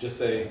Don't ask. just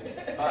say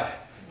hi.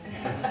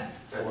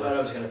 I thought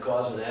I was gonna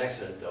cause an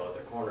accident though at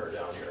the corner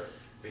down here,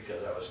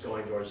 because I was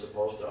going towards the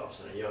post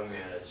office and a young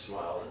man had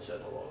smiled and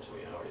said hello to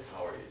me,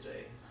 how are you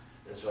today?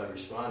 And so I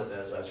responded that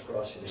as I was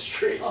crossing the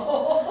street.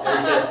 And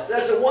he said,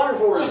 "That's a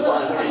wonderful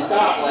response," and he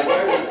stopped like,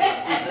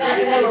 he said,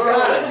 "You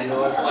got it,"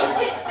 it's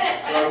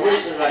like, so I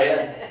wish that I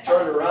had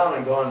turned around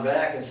and gone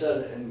back and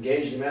said,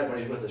 engaged him when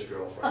he's with his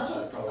girlfriend,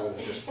 so I probably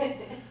would have just,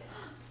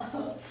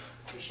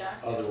 You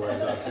shocked?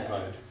 Otherwise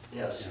occupied.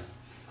 yes.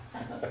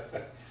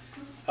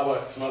 How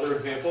about some other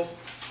examples?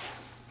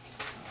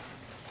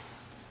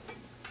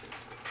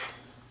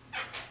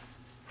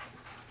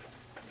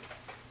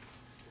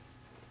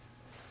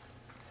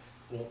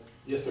 Well,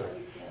 yes, sir.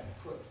 You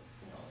can't put,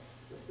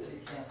 the city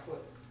can't put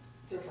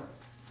different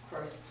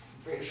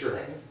Christ-based Sure.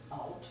 things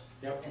out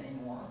Yep.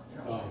 anymore,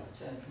 Oh. like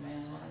the Ten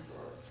Commandments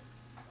or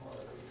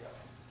the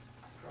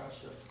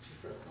crush at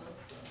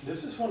Christmas.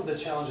 This is one of the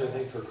challenges I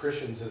think for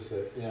Christians is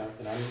that, and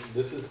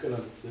this is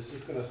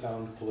gonna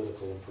sound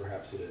political, and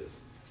perhaps it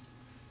is.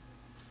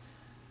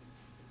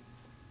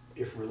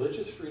 If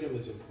religious freedom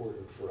is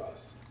important for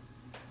us,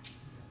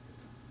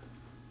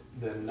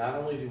 then not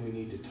only do we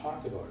need to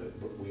talk about it,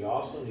 but we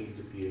also need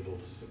to be able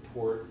to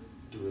support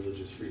the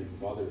religious freedom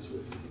of others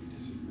with whom we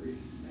disagree.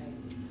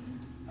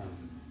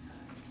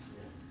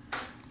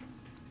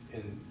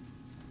 And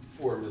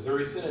for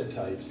Missouri Synod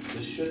types,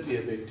 this should be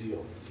a big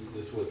deal.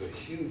 This was a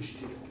huge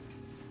deal.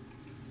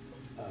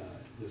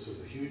 This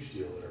was a huge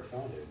deal at our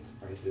founding,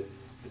 right?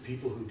 The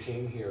people who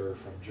came here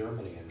from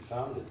Germany and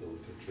founded the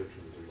Lutheran Church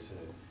of Missouri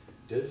Synod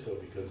did so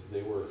because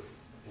they were,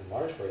 in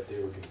large part,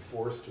 they were being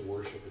forced to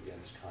worship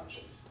against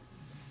conscience.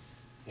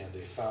 And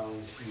they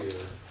found here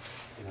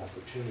an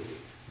opportunity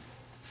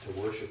to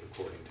worship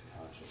according to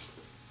conscience.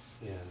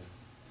 And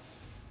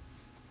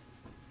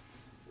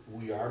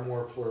we are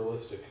more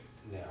pluralistic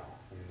now.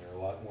 I mean, there are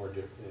a lot more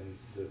different,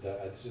 and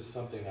that's just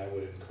something I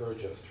would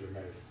encourage us to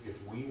remember.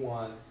 If we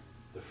want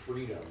the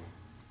freedom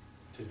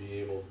to be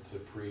able to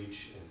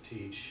preach and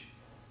teach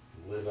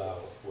and live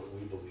out what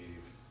we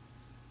believe,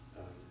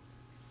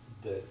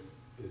 that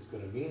is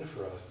going to mean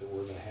for us that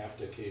we're going to have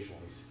to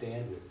occasionally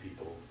stand with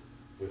people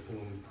with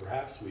whom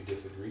perhaps we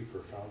disagree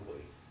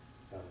profoundly,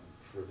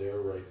 for their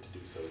right to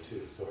do so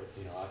too. So,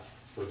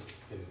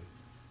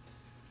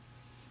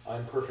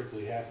 I'm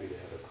perfectly happy to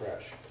have a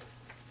creche,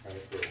 right,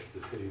 if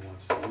the city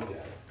wants to do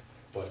that.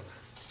 But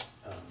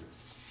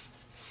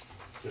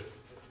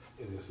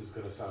and this is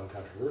going to sound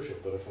controversial,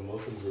 but if a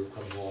Muslim group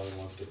comes along and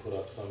wants to put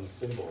up some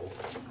symbol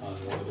on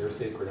one of their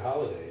sacred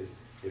holidays,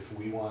 if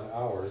we want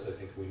ours, I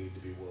think we need to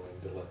be willing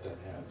to let them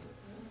have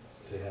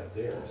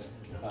theirs.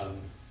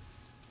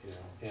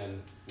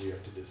 And we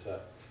have to decide.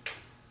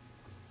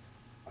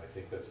 I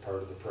think that's part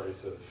of the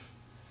price of.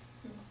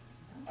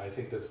 I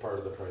think that's part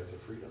of the price of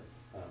freedom.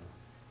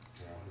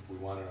 If we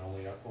want it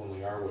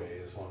only our way,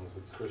 as long as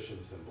it's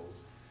Christian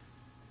symbols.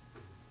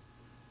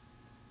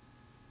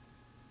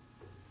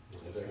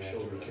 We're just gonna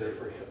have to be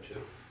careful.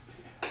 too.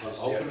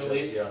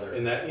 Ultimately,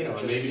 and that,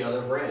 and maybe, the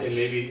other branch.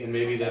 and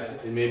maybe that's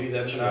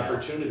an Yeah.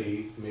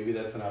 opportunity. Maybe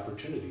that's an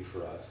opportunity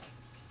for us,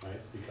 right?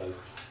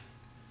 Because,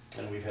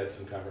 and we've had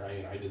some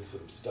I did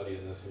some study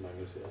in this in my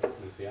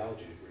missiology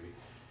degree.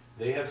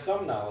 They have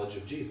some knowledge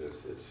of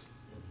Jesus.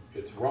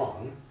 It's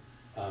wrong,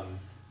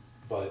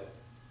 but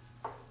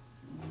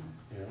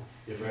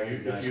if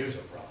Recognize you as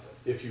a prophet.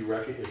 if you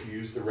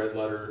use the red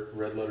letter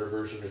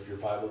version of your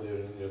Bible,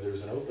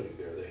 there's an opening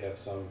there. They have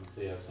some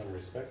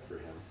respect for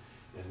him.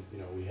 And,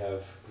 we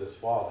have this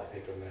fall, I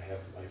think I'm gonna have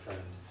my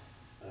friend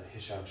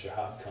Hisham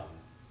Shahab come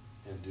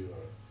and do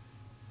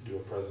a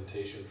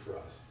presentation for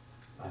us.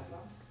 Awesome.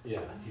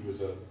 Yeah, he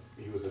was a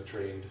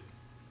trained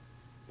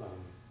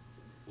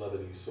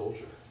Lebanese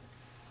soldier,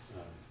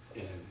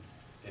 and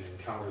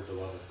encountered the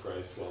love of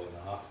Christ while in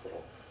the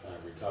hospital,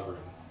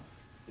 recovering,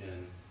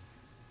 and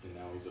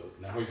now he's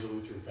a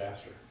Lutheran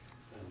pastor.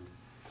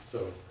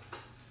 So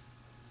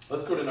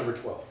let's go to number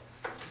 12.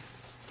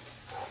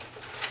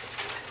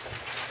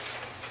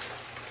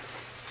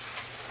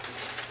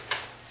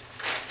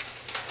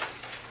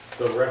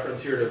 So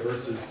reference here to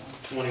verses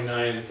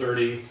 29 and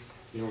 30,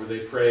 where they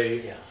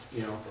pray,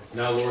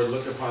 now Lord,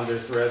 look upon their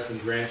threats and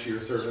grant your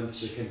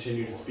servants to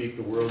continue to speak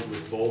the word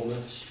with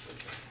boldness.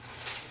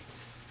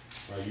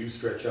 While you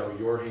stretch out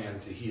your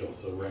hand to heal.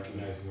 So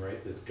recognizing,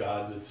 right, that it's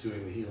God that's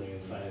doing the healing,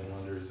 and signs and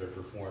wonders are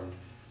performed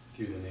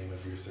through the name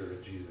of your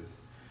servant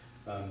Jesus.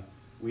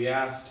 We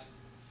asked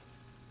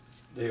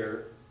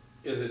there,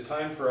 is it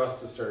time for us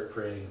to start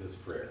praying this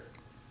prayer?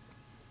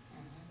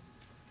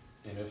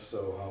 And if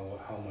so,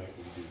 how might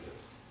we do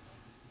this?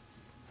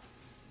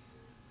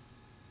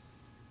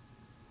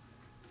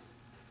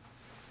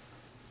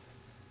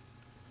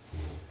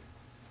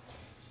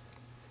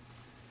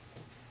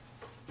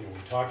 We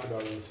talked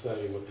about in the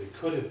study what they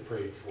could have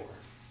prayed for.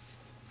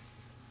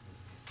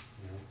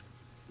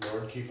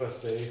 Lord, keep us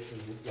safe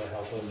and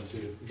help us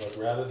to. But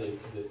rather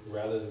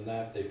than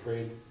that, they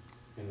prayed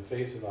in the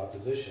face of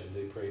opposition.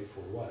 They prayed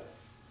for what?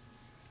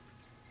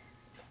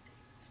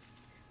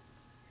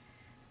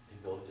 The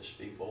ability to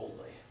speak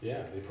boldly.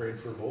 Yeah, they prayed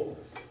for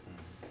boldness.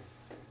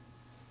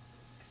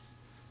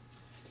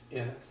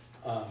 And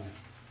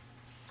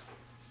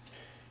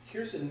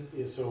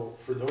so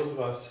for those of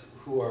us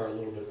who are a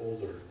little bit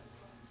older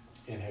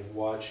and have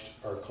watched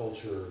our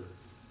culture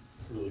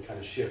really kind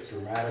of shift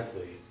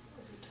dramatically,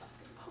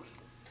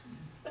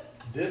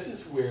 this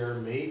is where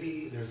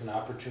maybe there's an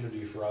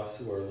opportunity for us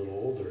who are a little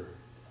older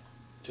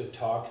to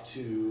talk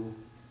to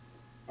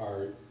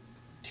our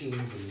teens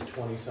and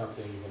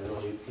 20-somethings and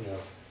early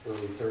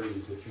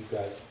 30s. If you've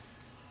got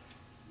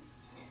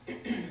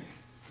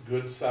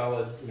good,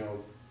 solid,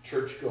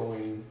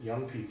 church-going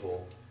young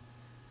people,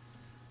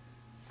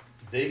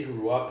 they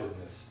grew up in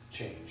this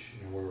change,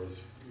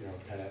 whereas,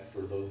 kind of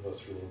for those of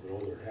us who are a little bit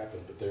older, it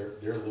happened, but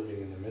they're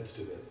living in the midst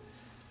of it.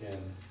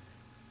 And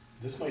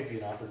this might be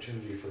an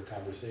opportunity for a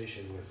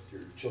conversation with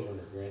your children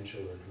or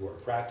grandchildren who are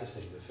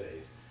practicing the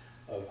faith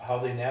of how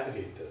they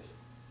navigate this.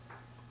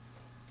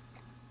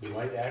 There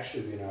might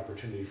actually be an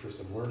opportunity for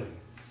some learning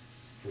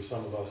for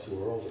some of us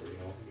who are older,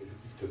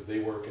 because they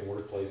work in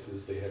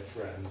workplaces, they have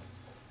friends,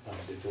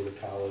 they go to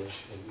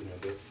college, and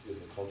the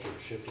culture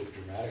has shifted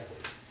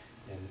dramatically.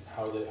 And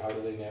how do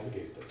they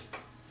navigate this?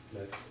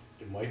 That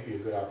it might be a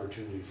good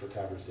opportunity for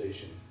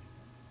conversation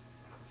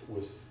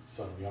with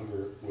some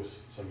younger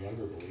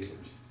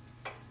believers.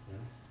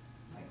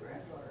 My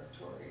granddaughter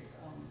Tori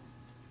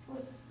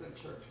was a good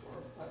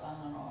churchgoer, but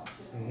on and off,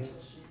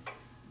 until she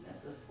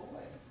met this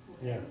boy who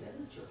hadn't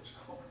been to church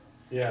before.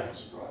 Yeah. And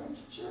she brought him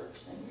to church,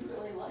 and he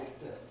really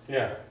liked it.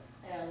 Yeah.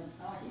 And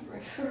now he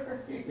makes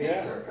her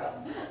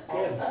come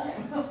all the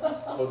time.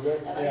 Oh,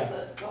 good. And I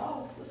said,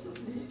 wow, this is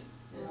neat,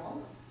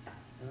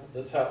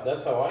 That's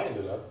how I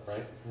ended up, right?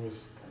 It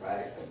was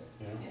right,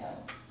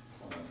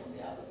 someone from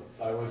the opposite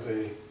side. I was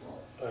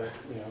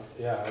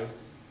I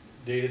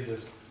dated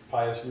this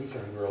pious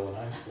Lutheran girl in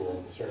high school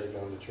and started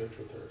going to church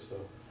with her. So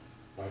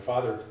my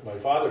father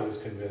was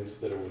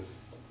convinced that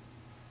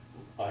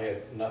I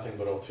had nothing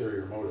but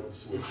ulterior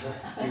motives, which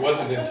he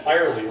wasn't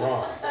entirely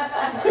wrong.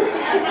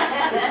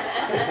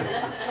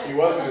 He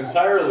wasn't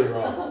entirely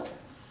wrong,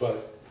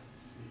 but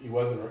he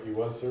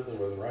certainly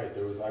wasn't right.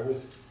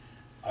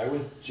 I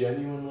was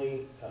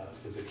genuinely,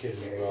 as a kid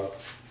growing up,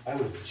 I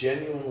was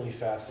genuinely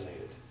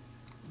fascinated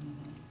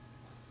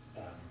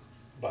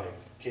by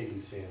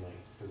Katie's family,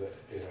 because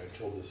I've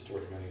told this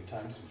story many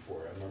times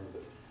before. I remember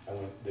that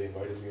they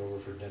invited me over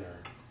for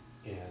dinner,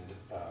 and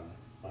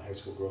my high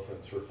school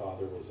girlfriend's, her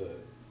father was a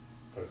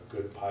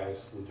good,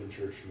 pious Lutheran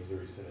Church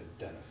Missouri Synod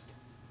dentist,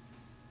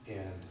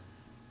 and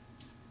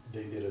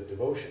they did a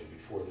devotion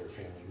before their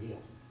family meal.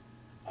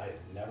 I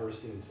had never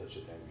seen such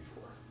a thing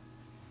before.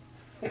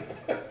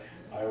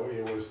 I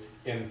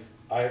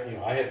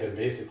had been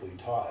basically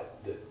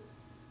taught that,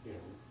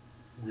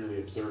 really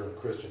observant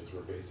Christians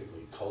were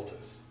basically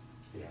cultists,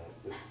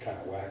 the kind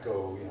of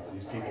wacko,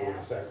 these people were going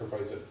to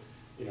sacrifice an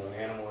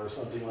animal or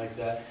something like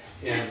that.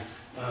 And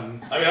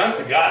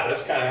honest to God,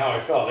 that's kind of how I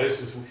felt.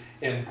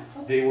 And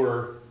they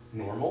were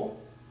normal.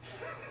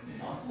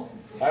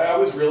 I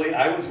was really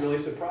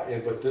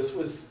surprised. But this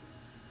was,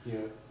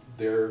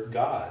 their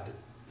God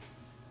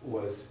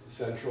was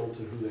central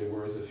to who they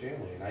were as a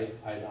family. And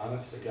I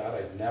honest to God,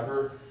 I'd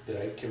never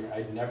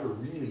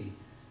really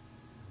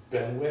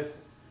been with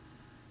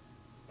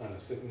on a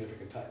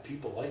significant time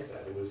people like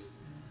that. It was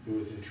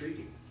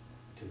intriguing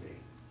to me.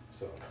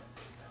 So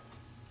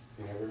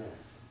you never know.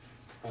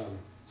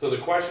 So the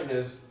question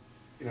is,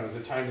 you know, is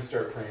it time to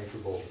start praying for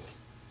boldness?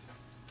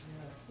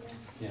 Yes,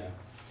 Yeah.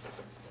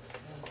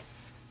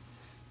 yes.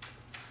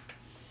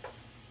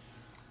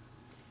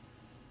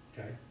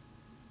 Okay.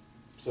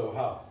 So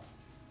how?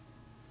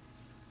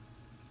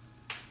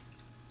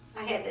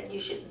 I had that you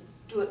should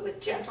do it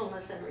with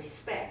gentleness and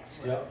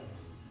respect. Yep.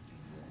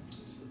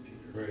 It's the Peter.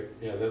 Right,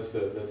 yeah, that's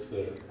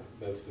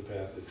the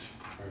passage,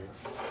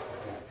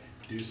 right?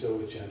 Do so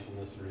with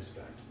gentleness and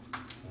respect.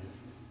 Right?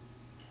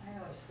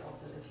 I always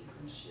felt that if you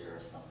can share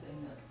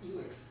something that you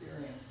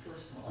experienced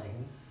personally,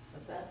 Mhm.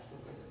 that that's the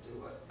way to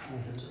do it,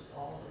 not to Mhm. just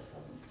all of a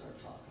sudden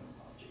start talking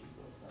about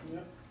Jesus. And,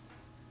 Yep.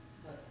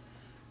 but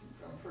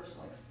from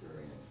personal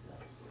experience,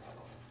 that's where I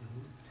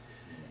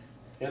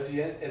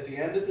Mhm. At the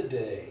end of the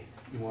day,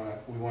 we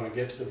wanna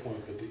get to the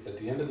point that at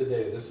the end of the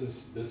day, this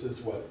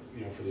is what,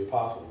 you know, for the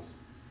apostles,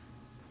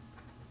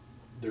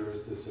 there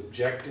is this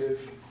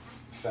objective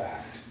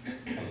fact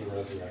of the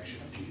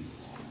resurrection of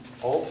Jesus.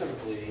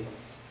 Ultimately,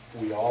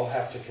 we all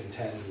have to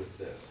contend with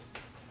this.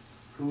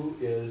 Who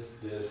is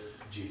this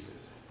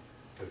Jesus?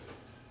 Because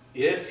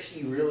if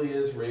he really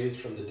is raised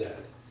from the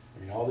dead, I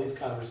mean, all these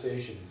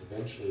conversations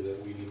eventually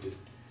that we need to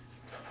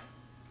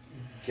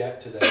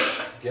get to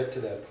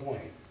that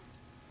point.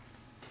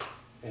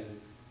 And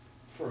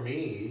for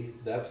me,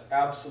 that's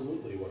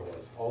absolutely what it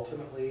was.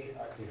 Ultimately,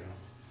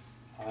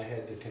 I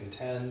had to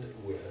contend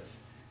with,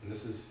 and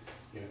this is,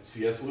 you know,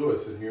 C.S.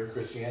 Lewis in Mere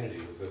Christianity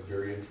was a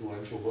very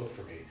influential book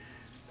for me.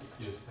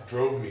 It just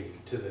drove me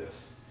to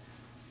this.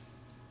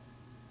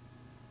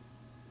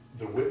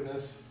 The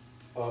witness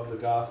of the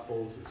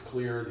Gospels is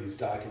clear. These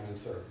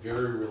documents are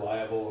very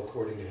reliable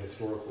according to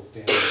historical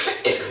standards.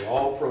 They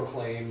all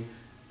proclaim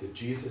that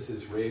Jesus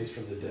is raised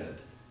from the dead.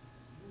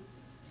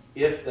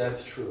 If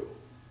that's true,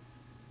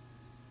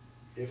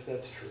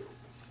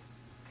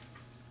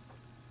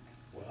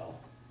 well,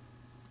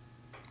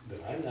 then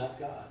I'm not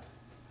God.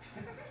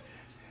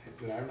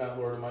 Then I'm not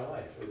Lord of my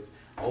life. It's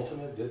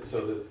ultimate,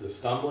 so the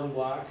stumbling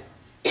block,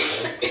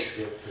 right,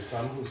 for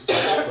some who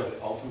stumble, but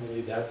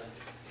ultimately that's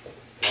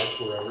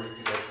where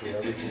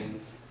everything,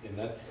 and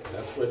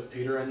that's what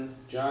Peter and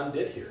John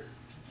did here.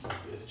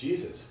 It's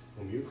Jesus,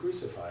 whom you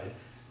crucified.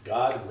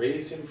 God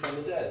raised him from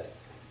the dead,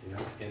 you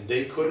know, and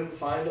they couldn't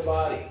find a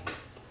body.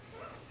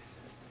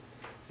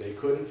 They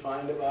couldn't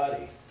find a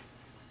body.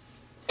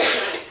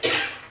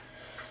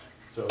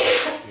 So,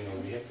 you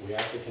know, we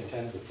have to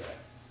contend with that.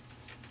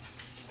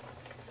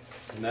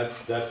 And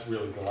that's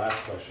really the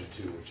last question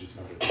too, which is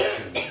number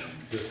 13.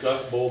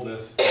 Discuss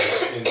boldness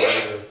in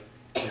light of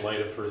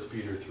 1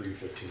 Peter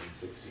 3:15 and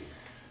 16.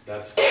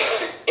 That's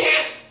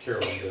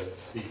Carolyn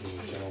speaking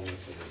with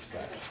gentleness and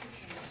respect.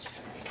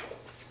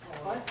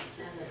 What?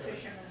 And the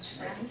fisherman's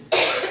friend?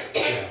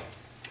 Yeah.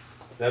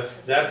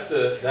 That's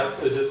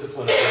the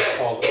discipline of what's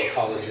called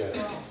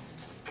apologetics.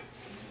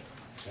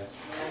 Yeah.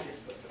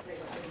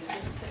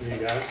 You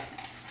got it?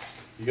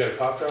 You got a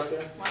cough drop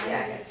there? One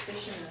of his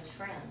fisherman's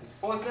friends.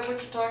 Oh, is that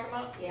what you're talking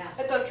about? Yeah.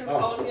 I thought you were Oh.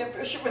 calling me a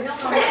fisherman. No,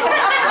 no,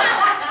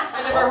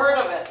 I never heard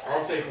of it.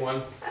 I'll take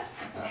one.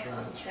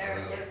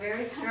 they're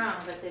very strong,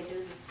 but they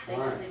do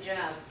the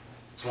job.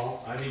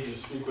 Well, I need to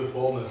speak with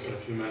boldness in a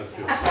few minutes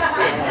here.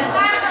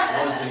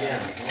 Once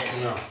again.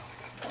 No.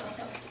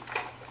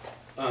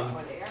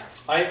 What they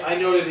are. I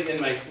noted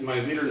in my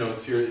leader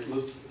notes here,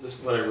 this is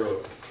what I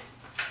wrote.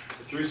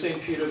 Through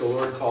St. Peter, the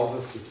Lord calls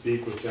us to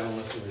speak with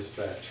gentleness and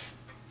respect,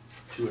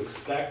 to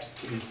expect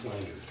to be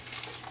slandered.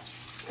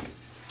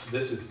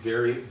 This is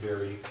very,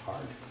 very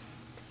hard.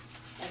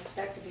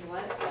 Expect to be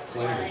what?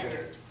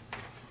 Slandered.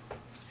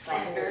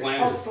 Slander.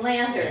 Slandered. Oh,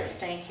 slandered, Yeah.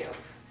 thank you.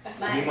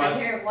 You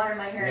must- One of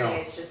my hearing No.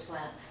 aids just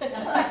went.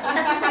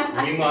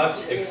 We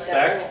must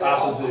expect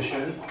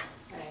opposition.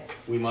 Right.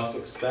 We must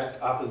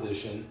expect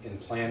opposition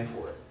and plan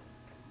for it.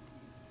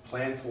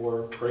 Plan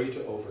for, pray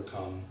to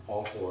overcome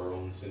also our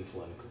own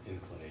sinful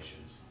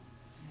inclinations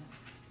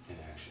and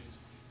actions.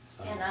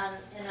 And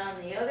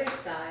on the other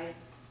side,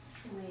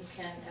 we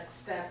can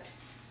expect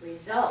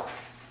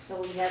results,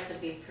 so we have to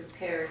be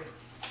prepared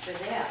for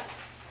that.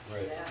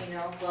 Right. You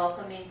know,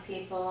 welcoming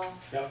people,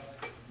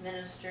 Yep.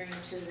 ministering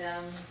to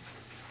them,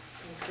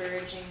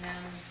 encouraging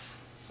them,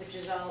 which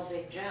is all a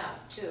big job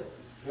too.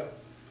 Yep.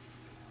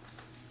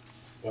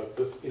 But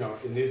this, you know,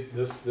 in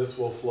this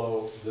will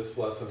flow, this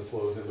lesson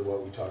flows into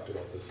what we talked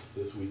about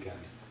this weekend.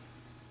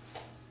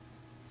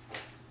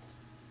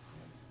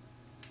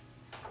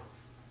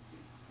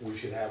 We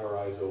should have our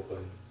eyes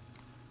open,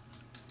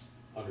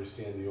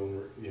 understand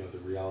the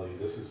reality.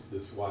 This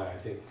is why I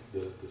think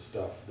the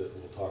stuff that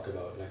we'll talk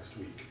about next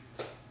week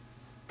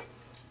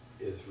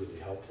is really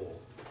helpful.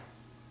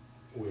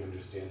 We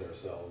understand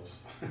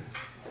ourselves,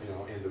 you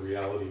know, and the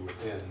reality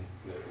within,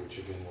 which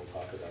again we'll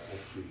talk about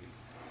next week.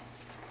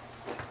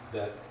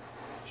 That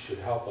should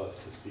help us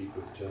to speak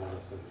with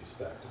gentleness and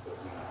respect, but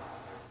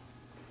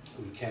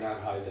we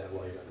cannot hide that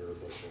light under a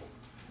bushel.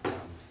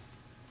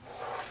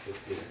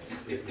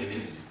 It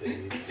needs to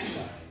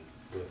shine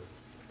with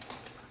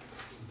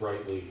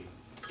brightly,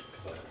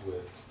 but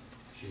with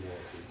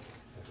humility,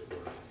 as it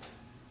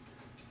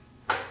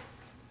were.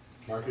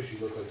 Marcus, you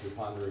look like you're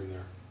pondering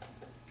there.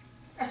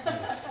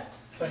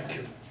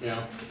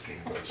 Yeah.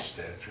 Think about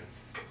stature.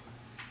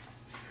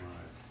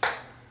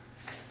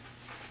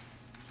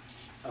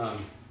 Alright.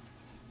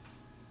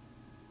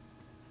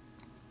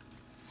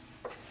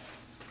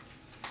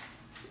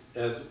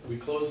 As we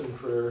close in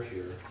prayer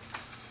here,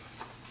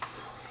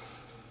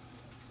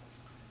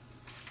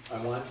 I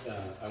want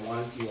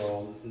you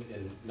all,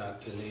 and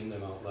not to name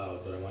them out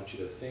loud, but I want you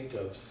to think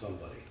of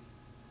somebody,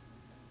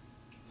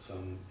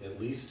 at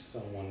least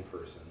some one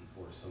person,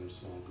 or some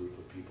small group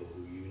of people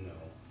who you know,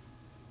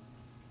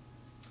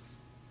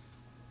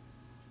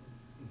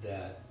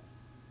 that,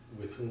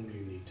 with whom you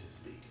need to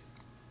speak.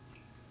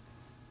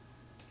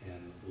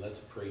 And let's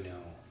pray now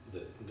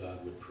that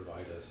God would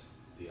provide us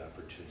the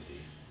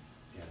opportunity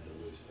and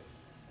the wisdom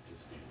to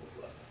speak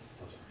with love.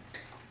 Let's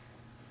pray.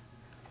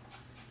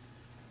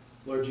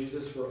 Lord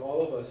Jesus, for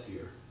all of us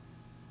here,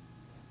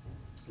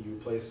 you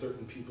place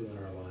certain people in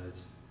our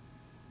lives,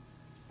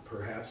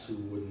 perhaps who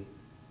wouldn't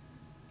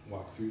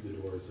walk through the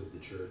doors of the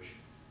church,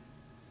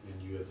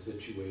 and you have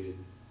situated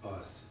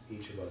us,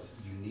 each of us,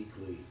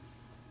 uniquely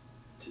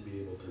to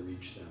be able to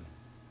reach them.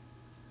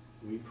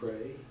 We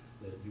pray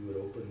that you would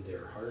open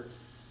their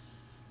hearts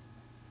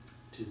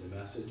to the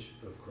message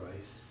of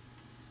Christ,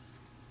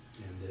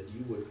 and that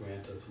you would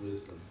grant us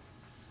wisdom,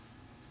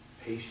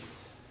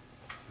 patience,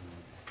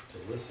 to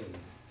listen,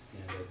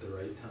 and at the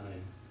right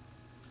time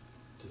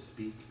to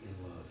speak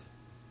in love.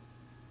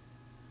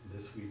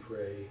 This we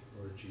pray,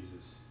 Lord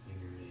Jesus,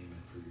 in your name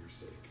and for your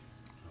sake.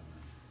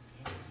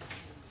 Amen.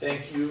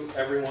 Thank you,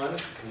 everyone.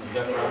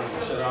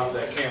 Shut off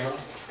that camera.